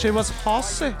right. She was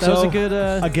Halsey. That was a good...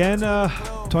 Again,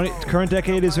 current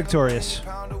decade is victorious.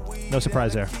 No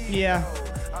surprise there. Yeah.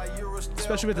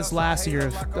 Especially with this last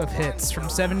year of hits from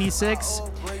 76.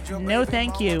 No,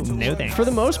 thank you. No thanks. For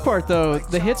the most part, though,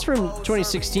 the hits from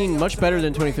 2016 much better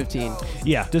than 2015.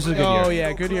 Yeah, this is a good year. Oh,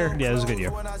 yeah, good year. Yeah, this is a good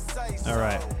year. All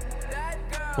right.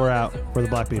 We're out. We're the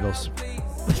Black Beatles.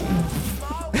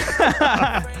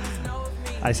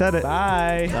 I said it.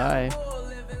 Bye. Bye.